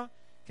Passover,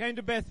 came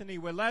to Bethany,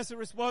 where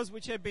Lazarus was,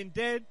 which had been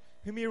dead,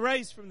 whom he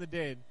raised from the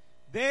dead.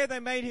 There they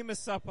made him a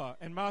supper,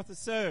 and Martha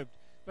served.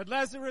 But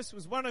Lazarus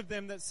was one of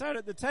them that sat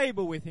at the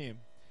table with him.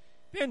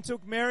 Then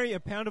took Mary a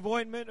pound of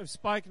ointment of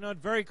spikenard,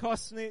 very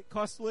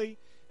costly,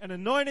 and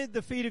anointed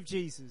the feet of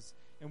Jesus,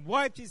 and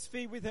wiped his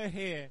feet with her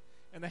hair,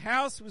 and the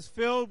house was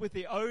filled with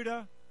the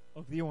odor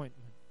of the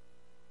ointment.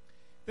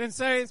 Then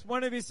saith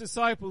one of his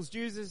disciples,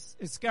 Judas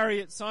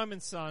Iscariot,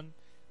 Simon's son,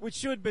 which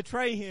should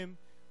betray him,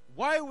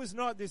 why was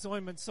not this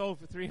ointment sold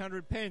for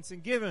 300 pence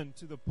and given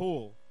to the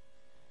poor?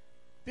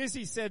 This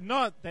he said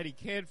not that he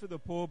cared for the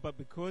poor, but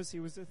because he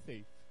was a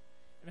thief,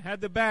 and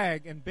had the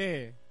bag and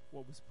bare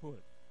what was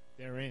put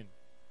therein.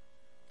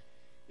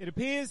 It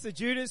appears that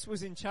Judas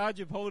was in charge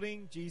of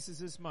holding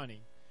Jesus'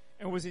 money,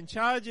 and was in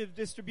charge of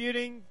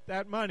distributing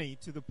that money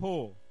to the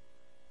poor.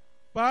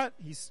 But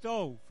he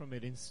stole from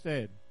it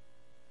instead.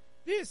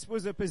 This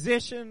was a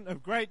position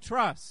of great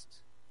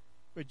trust,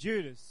 but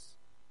Judas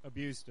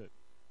abused it.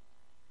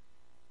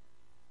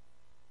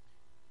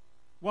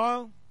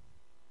 While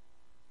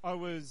I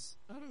was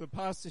under the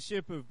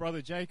pastorship of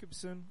Brother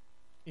Jacobson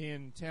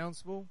in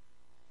Townsville,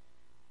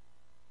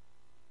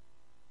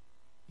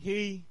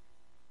 he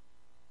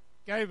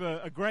gave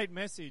a great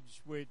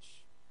message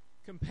which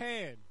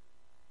compared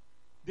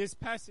this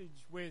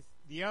passage with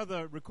the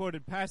other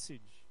recorded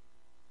passage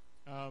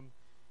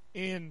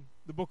in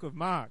the book of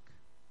Mark.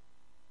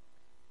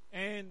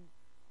 And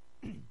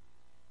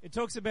it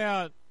talks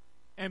about,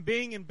 and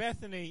being in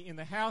Bethany in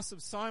the house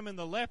of Simon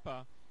the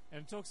leper,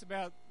 and it talks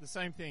about the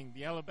same thing,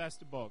 the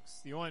alabaster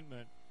box, the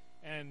ointment,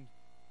 and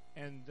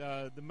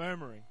the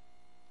murmuring.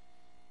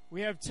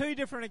 We have two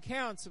different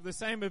accounts of the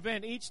same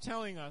event, each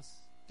telling us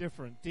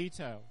different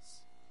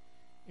details.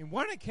 In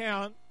one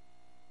account,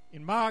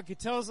 in Mark, it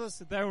tells us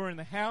that they were in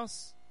the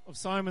house of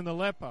Simon the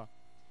leper.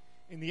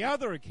 In the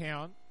other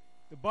account,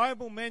 the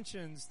Bible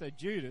mentions that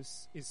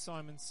Judas is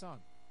Simon's son.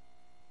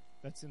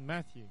 That's in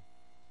Matthew.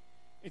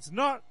 It's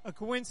not a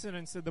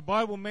coincidence that the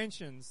Bible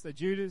mentions that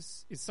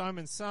Judas is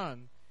Simon's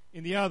son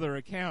in the other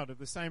account of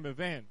the same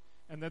event,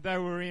 and that they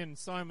were in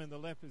Simon the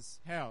leper's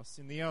house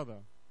in the other.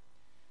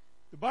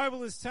 The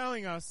Bible is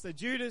telling us that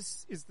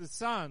Judas is the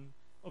son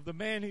of the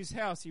man whose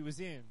house he was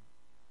in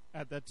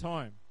at that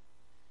time.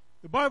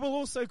 The Bible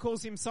also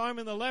calls him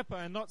Simon the leper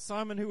and not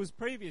Simon who was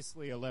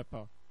previously a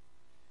leper.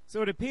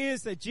 So it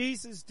appears that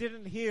Jesus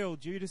didn't heal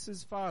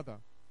Judas's father,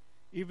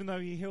 even though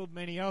he healed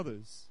many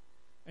others.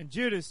 And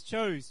Judas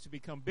chose to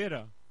become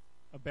bitter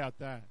about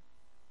that.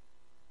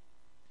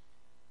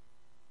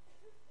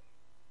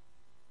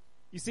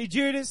 You see,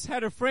 Judas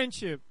had a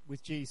friendship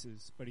with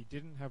Jesus, but he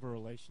didn't have a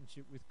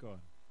relationship with God.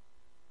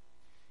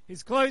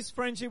 His close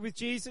friendship with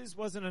Jesus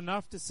wasn't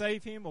enough to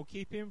save him or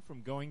keep him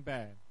from going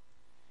bad.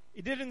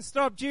 It didn't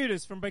stop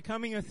Judas from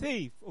becoming a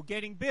thief or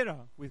getting bitter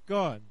with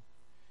God.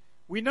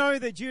 We know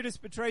that Judas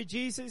betrayed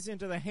Jesus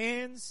into the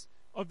hands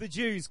of the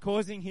Jews,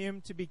 causing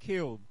him to be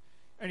killed.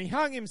 And he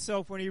hung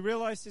himself when he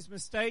realized his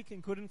mistake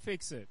and couldn't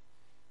fix it.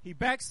 He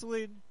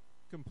backslid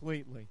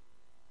completely.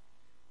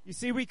 You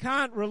see, we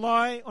can't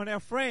rely on our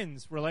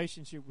friends'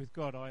 relationship with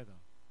God either,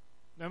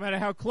 no matter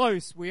how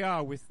close we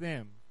are with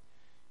them.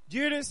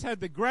 Judas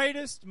had the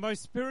greatest,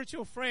 most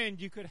spiritual friend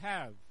you could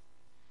have,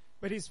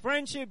 but his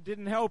friendship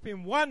didn't help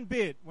him one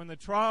bit when the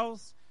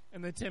trials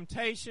and the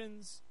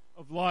temptations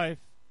of life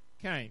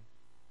came.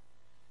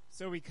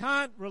 So we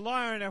can't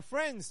rely on our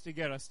friends to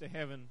get us to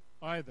heaven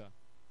either.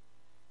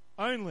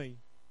 Only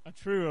a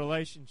true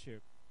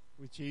relationship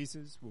with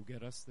Jesus will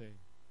get us there.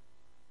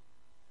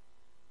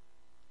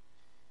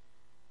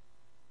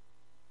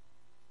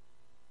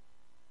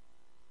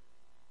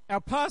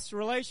 Our past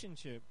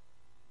relationship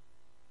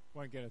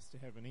won't get us to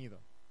heaven either.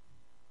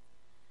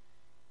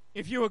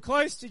 If you were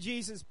close to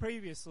Jesus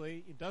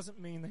previously, it doesn't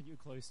mean that you're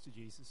close to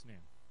Jesus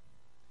now.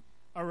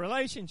 A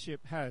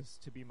relationship has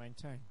to be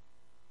maintained.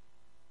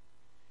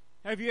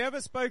 Have you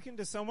ever spoken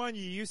to someone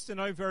you used to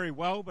know very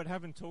well but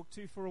haven't talked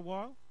to for a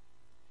while?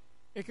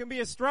 It can be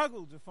a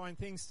struggle to find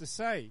things to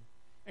say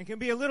and can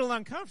be a little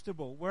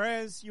uncomfortable,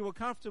 whereas you were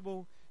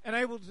comfortable and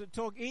able to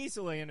talk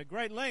easily and at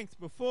great length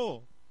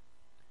before.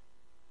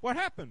 What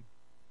happened?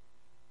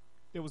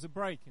 There was a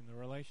break in the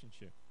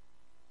relationship.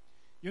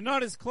 You're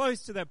not as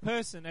close to that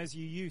person as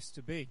you used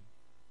to be.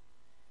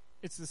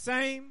 It's the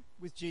same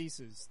with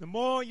Jesus. The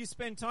more you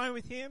spend time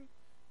with him,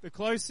 the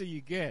closer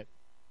you get.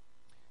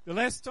 The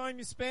less time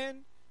you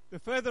spend, the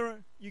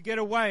further you get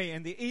away,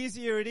 and the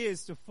easier it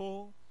is to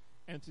fall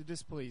and to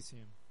displease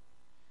him.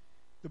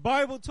 The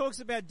Bible talks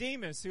about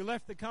Demas, who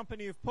left the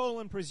company of Paul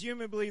and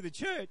presumably the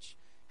church,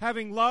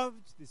 having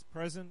loved this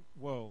present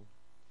world.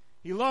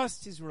 He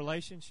lost his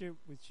relationship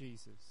with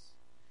Jesus.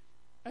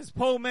 As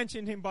Paul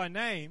mentioned him by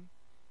name,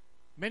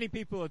 many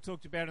people are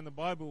talked about in the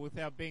Bible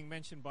without being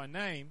mentioned by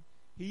name.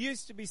 He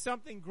used to be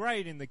something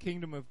great in the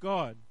kingdom of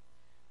God,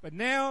 but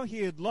now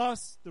he had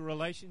lost the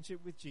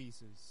relationship with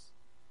Jesus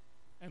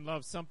and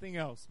loved something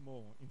else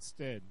more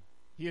instead.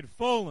 He had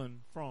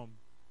fallen from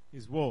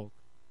his walk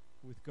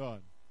with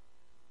God.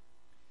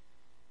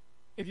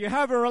 If you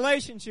have a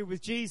relationship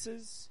with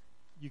Jesus,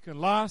 you can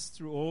last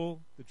through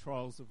all the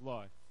trials of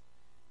life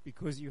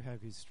because you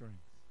have his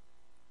strength.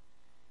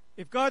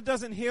 If God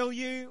doesn't heal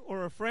you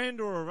or a friend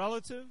or a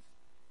relative,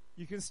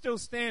 you can still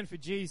stand for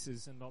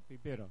Jesus and not be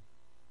bitter.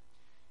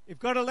 If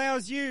God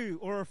allows you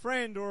or a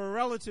friend or a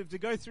relative to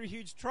go through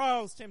huge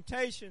trials,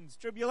 temptations,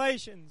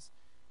 tribulations,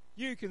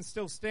 you can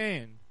still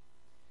stand.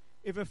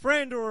 If a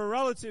friend or a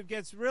relative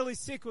gets really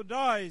sick or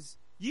dies,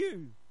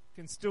 you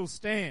can still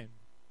stand.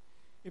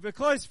 If a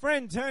close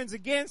friend turns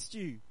against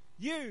you,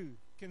 you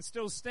can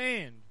still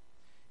stand.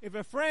 If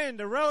a friend,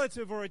 a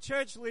relative, or a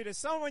church leader,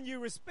 someone you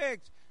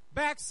respect,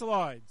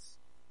 backslides,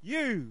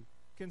 you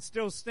can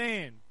still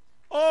stand.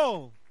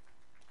 All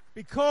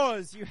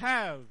because you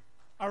have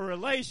a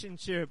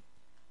relationship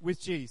with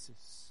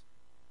Jesus.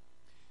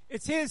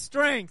 It's His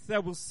strength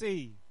that will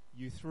see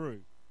you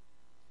through.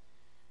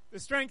 The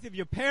strength of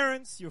your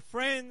parents, your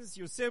friends,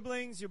 your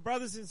siblings, your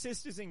brothers and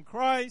sisters in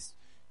Christ,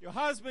 your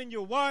husband,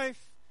 your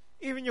wife,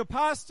 even your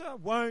pastor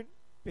won't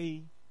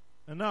be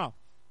enough.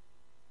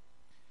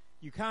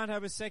 You can't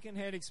have a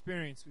second-hand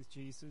experience with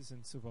Jesus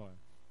and survive.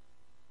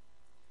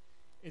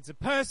 It's a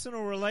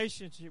personal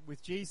relationship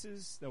with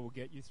Jesus that will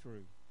get you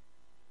through.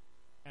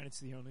 And it's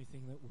the only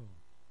thing that will.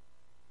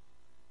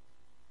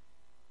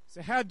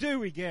 So how do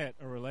we get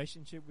a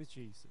relationship with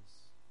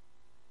Jesus?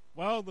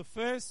 Well, the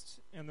first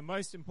and the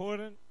most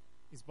important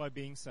is by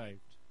being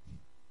saved.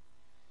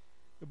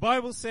 The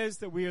Bible says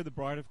that we are the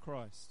bride of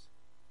Christ.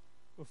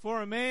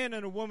 Before a man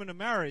and a woman are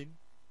married,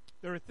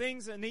 there are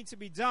things that need to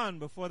be done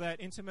before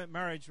that intimate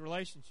marriage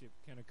relationship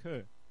can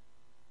occur.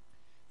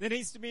 There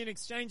needs to be an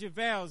exchange of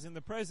vows in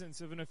the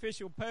presence of an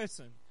official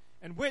person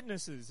and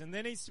witnesses, and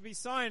there needs to be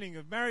signing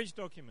of marriage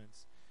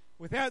documents.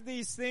 Without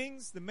these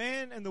things, the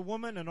man and the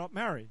woman are not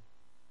married.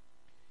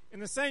 In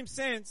the same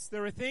sense,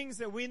 there are things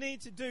that we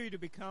need to do to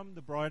become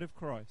the bride of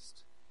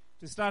Christ,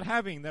 to start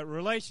having that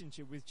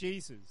relationship with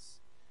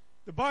Jesus.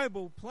 The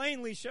Bible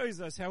plainly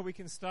shows us how we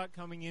can start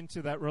coming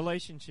into that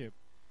relationship.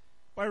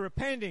 By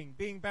repenting,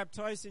 being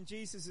baptized in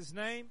Jesus'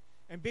 name,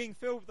 and being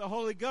filled with the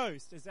Holy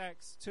Ghost, as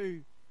Acts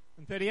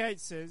 2:38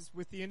 says,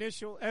 with the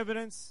initial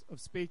evidence of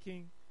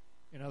speaking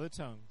in other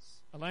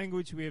tongues, a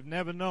language we have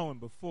never known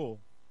before.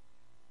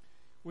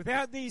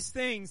 Without these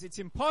things, it's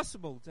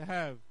impossible to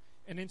have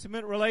an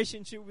intimate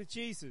relationship with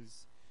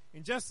Jesus,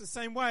 in just the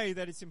same way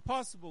that it's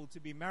impossible to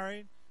be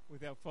married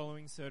without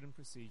following certain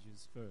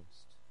procedures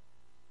first.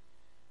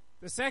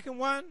 The second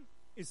one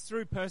is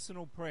through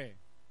personal prayer.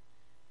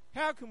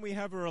 How can we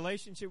have a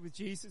relationship with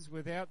Jesus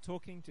without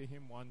talking to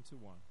Him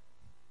one-to-one?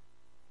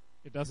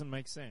 It doesn't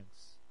make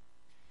sense.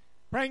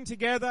 Praying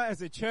together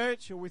as a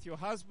church or with your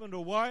husband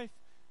or wife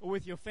or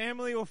with your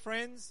family or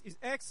friends is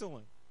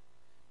excellent.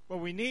 But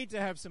we need to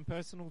have some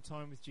personal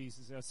time with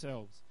Jesus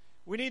ourselves.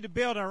 We need to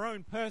build our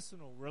own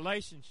personal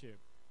relationship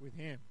with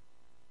Him.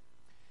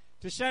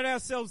 To shut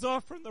ourselves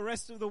off from the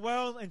rest of the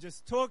world and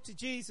just talk to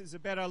Jesus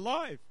about our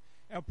life,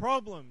 our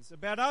problems,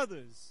 about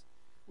others.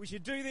 We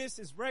should do this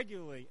as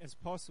regularly as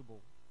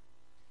possible.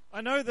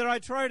 I know that I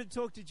try to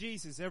talk to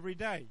Jesus every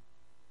day.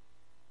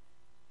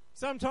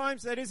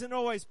 Sometimes that isn't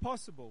always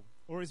possible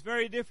or is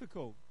very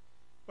difficult.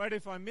 But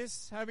if I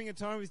miss having a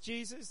time with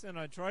Jesus, then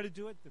I try to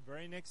do it the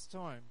very next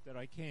time that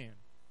I can.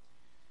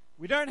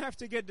 We don't have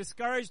to get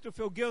discouraged or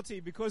feel guilty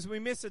because we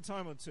miss a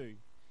time or two.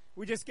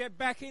 We just get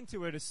back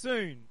into it as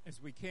soon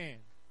as we can.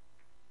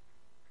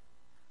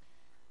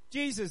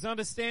 Jesus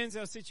understands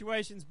our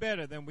situations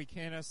better than we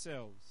can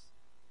ourselves.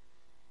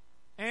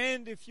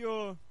 And if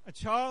you're a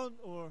child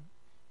or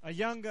a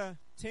younger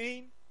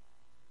teen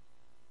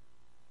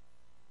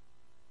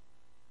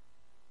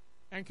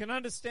and can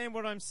understand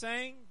what I'm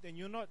saying, then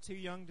you're not too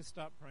young to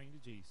start praying to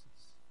Jesus.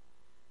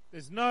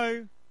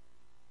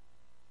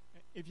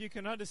 If you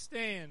can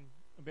understand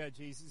about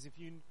Jesus, if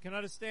you can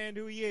understand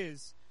who He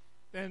is,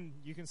 then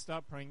you can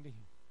start praying to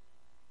Him.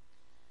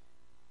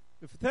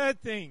 The third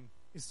thing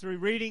is through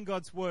reading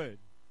God's Word.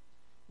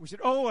 We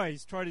should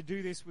always try to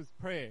do this with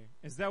prayer,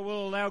 as that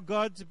will allow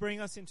God to bring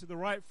us into the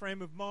right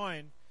frame of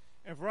mind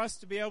and for us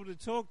to be able to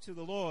talk to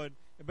the Lord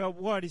about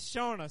what He's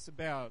shown us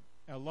about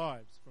our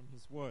lives from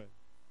His Word.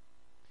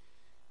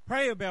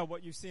 Pray about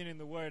what you've seen in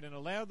the Word and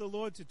allow the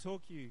Lord to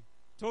talk to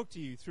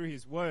you through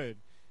His Word.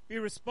 Be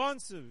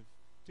responsive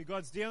to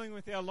God's dealing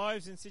with our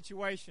lives and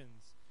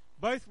situations,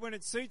 both when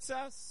it suits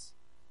us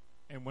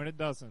and when it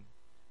doesn't.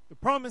 The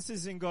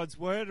promises in God's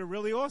Word are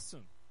really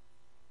awesome,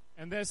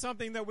 and there's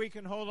something that we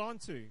can hold on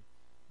to.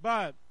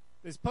 But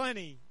there's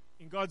plenty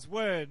in God's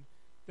Word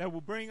that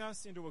will bring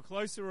us into a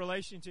closer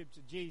relationship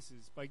to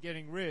Jesus by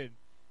getting rid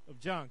of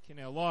junk in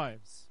our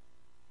lives.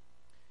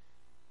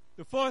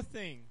 The fourth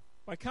thing,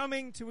 by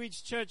coming to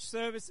each church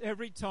service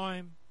every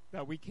time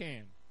that we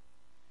can.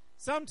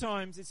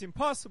 Sometimes it's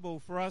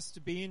impossible for us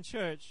to be in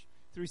church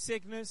through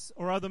sickness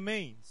or other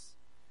means,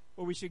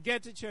 but we should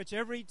get to church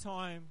every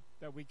time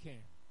that we can.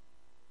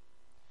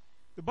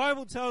 The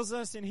Bible tells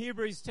us in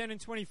Hebrews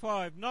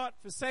 10:25, not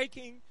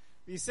forsaking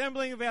the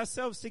assembling of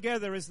ourselves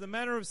together as the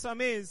manner of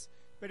some is,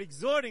 but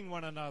exhorting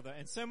one another,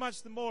 and so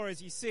much the more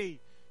as you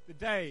see the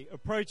day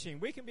approaching.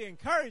 We can be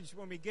encouraged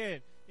when we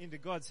get into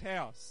God's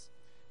house.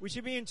 We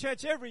should be in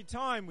church every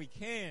time we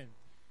can.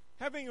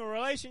 Having a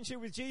relationship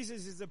with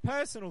Jesus is a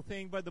personal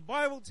thing, but the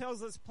Bible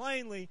tells us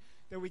plainly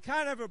that we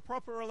can't have a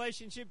proper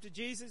relationship to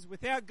Jesus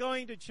without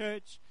going to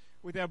church,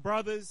 with our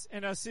brothers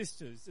and our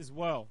sisters as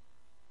well.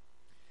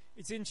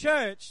 It's in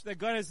church that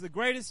God has the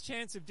greatest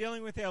chance of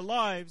dealing with our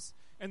lives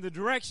and the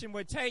direction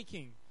we're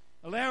taking,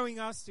 allowing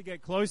us to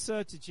get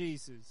closer to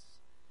Jesus.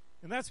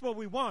 And that's what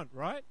we want,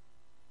 right?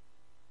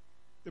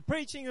 The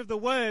preaching of the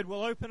Word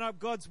will open up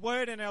God's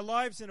Word in our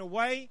lives in a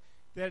way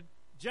that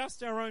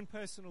just our own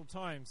personal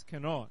times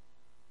cannot.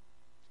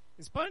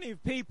 There's plenty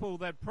of people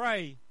that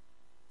pray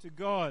to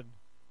God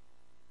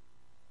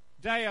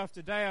day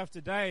after day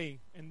after day,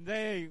 and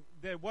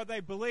what they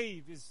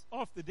believe is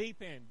off the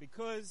deep end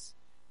because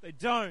they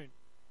don't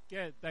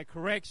get that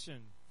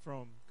correction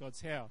from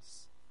God's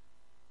house.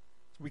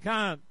 We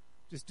can't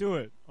just do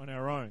it on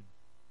our own.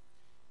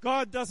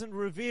 God doesn't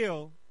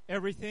reveal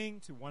everything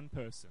to one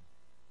person.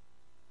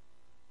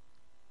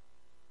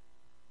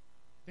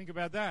 Think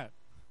about that.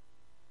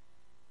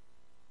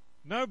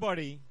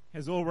 Nobody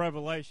has all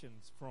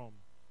revelations from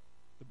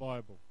the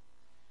Bible.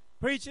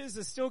 Preachers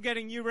are still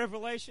getting new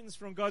revelations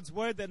from God's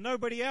Word that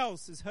nobody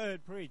else has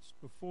heard preached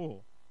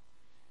before.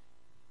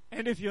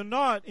 And if you're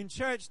not in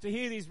church to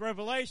hear these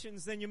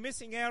revelations, then you're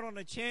missing out on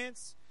a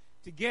chance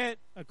to get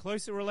a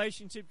closer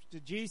relationship to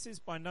Jesus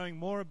by knowing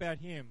more about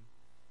Him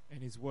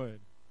and His Word.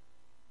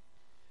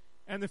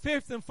 And the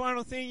fifth and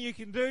final thing you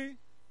can do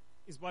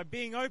is by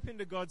being open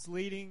to God's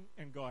leading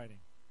and guiding.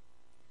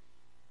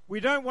 We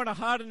don't want to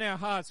harden our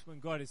hearts when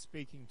God is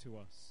speaking to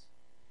us.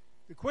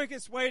 The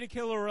quickest way to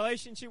kill a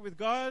relationship with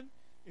God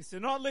is to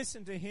not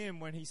listen to Him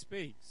when He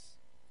speaks.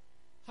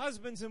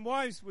 Husbands and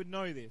wives would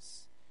know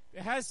this.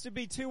 There has to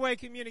be two-way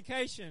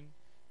communication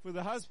for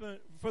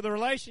the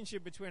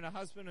relationship between a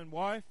husband and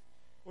wife,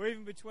 or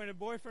even between a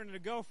boyfriend and a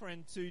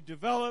girlfriend, to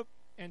develop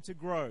and to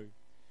grow.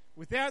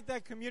 Without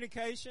that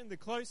communication, the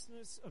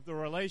closeness of the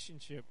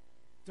relationship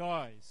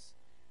dies.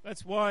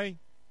 That's why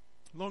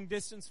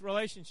long-distance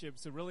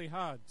relationships are really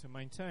hard to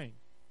maintain.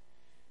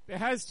 There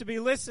has to be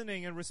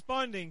listening and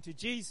responding to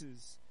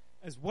Jesus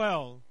as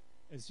well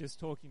as just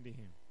talking to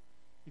Him.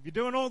 If you're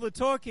doing all the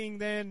talking,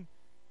 then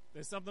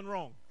there's something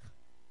wrong.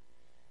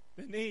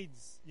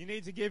 You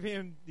need to give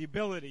Him the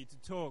ability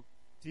to talk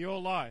to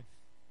your life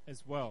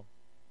as well.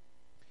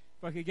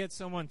 If I could get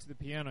someone to the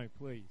piano,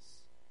 please.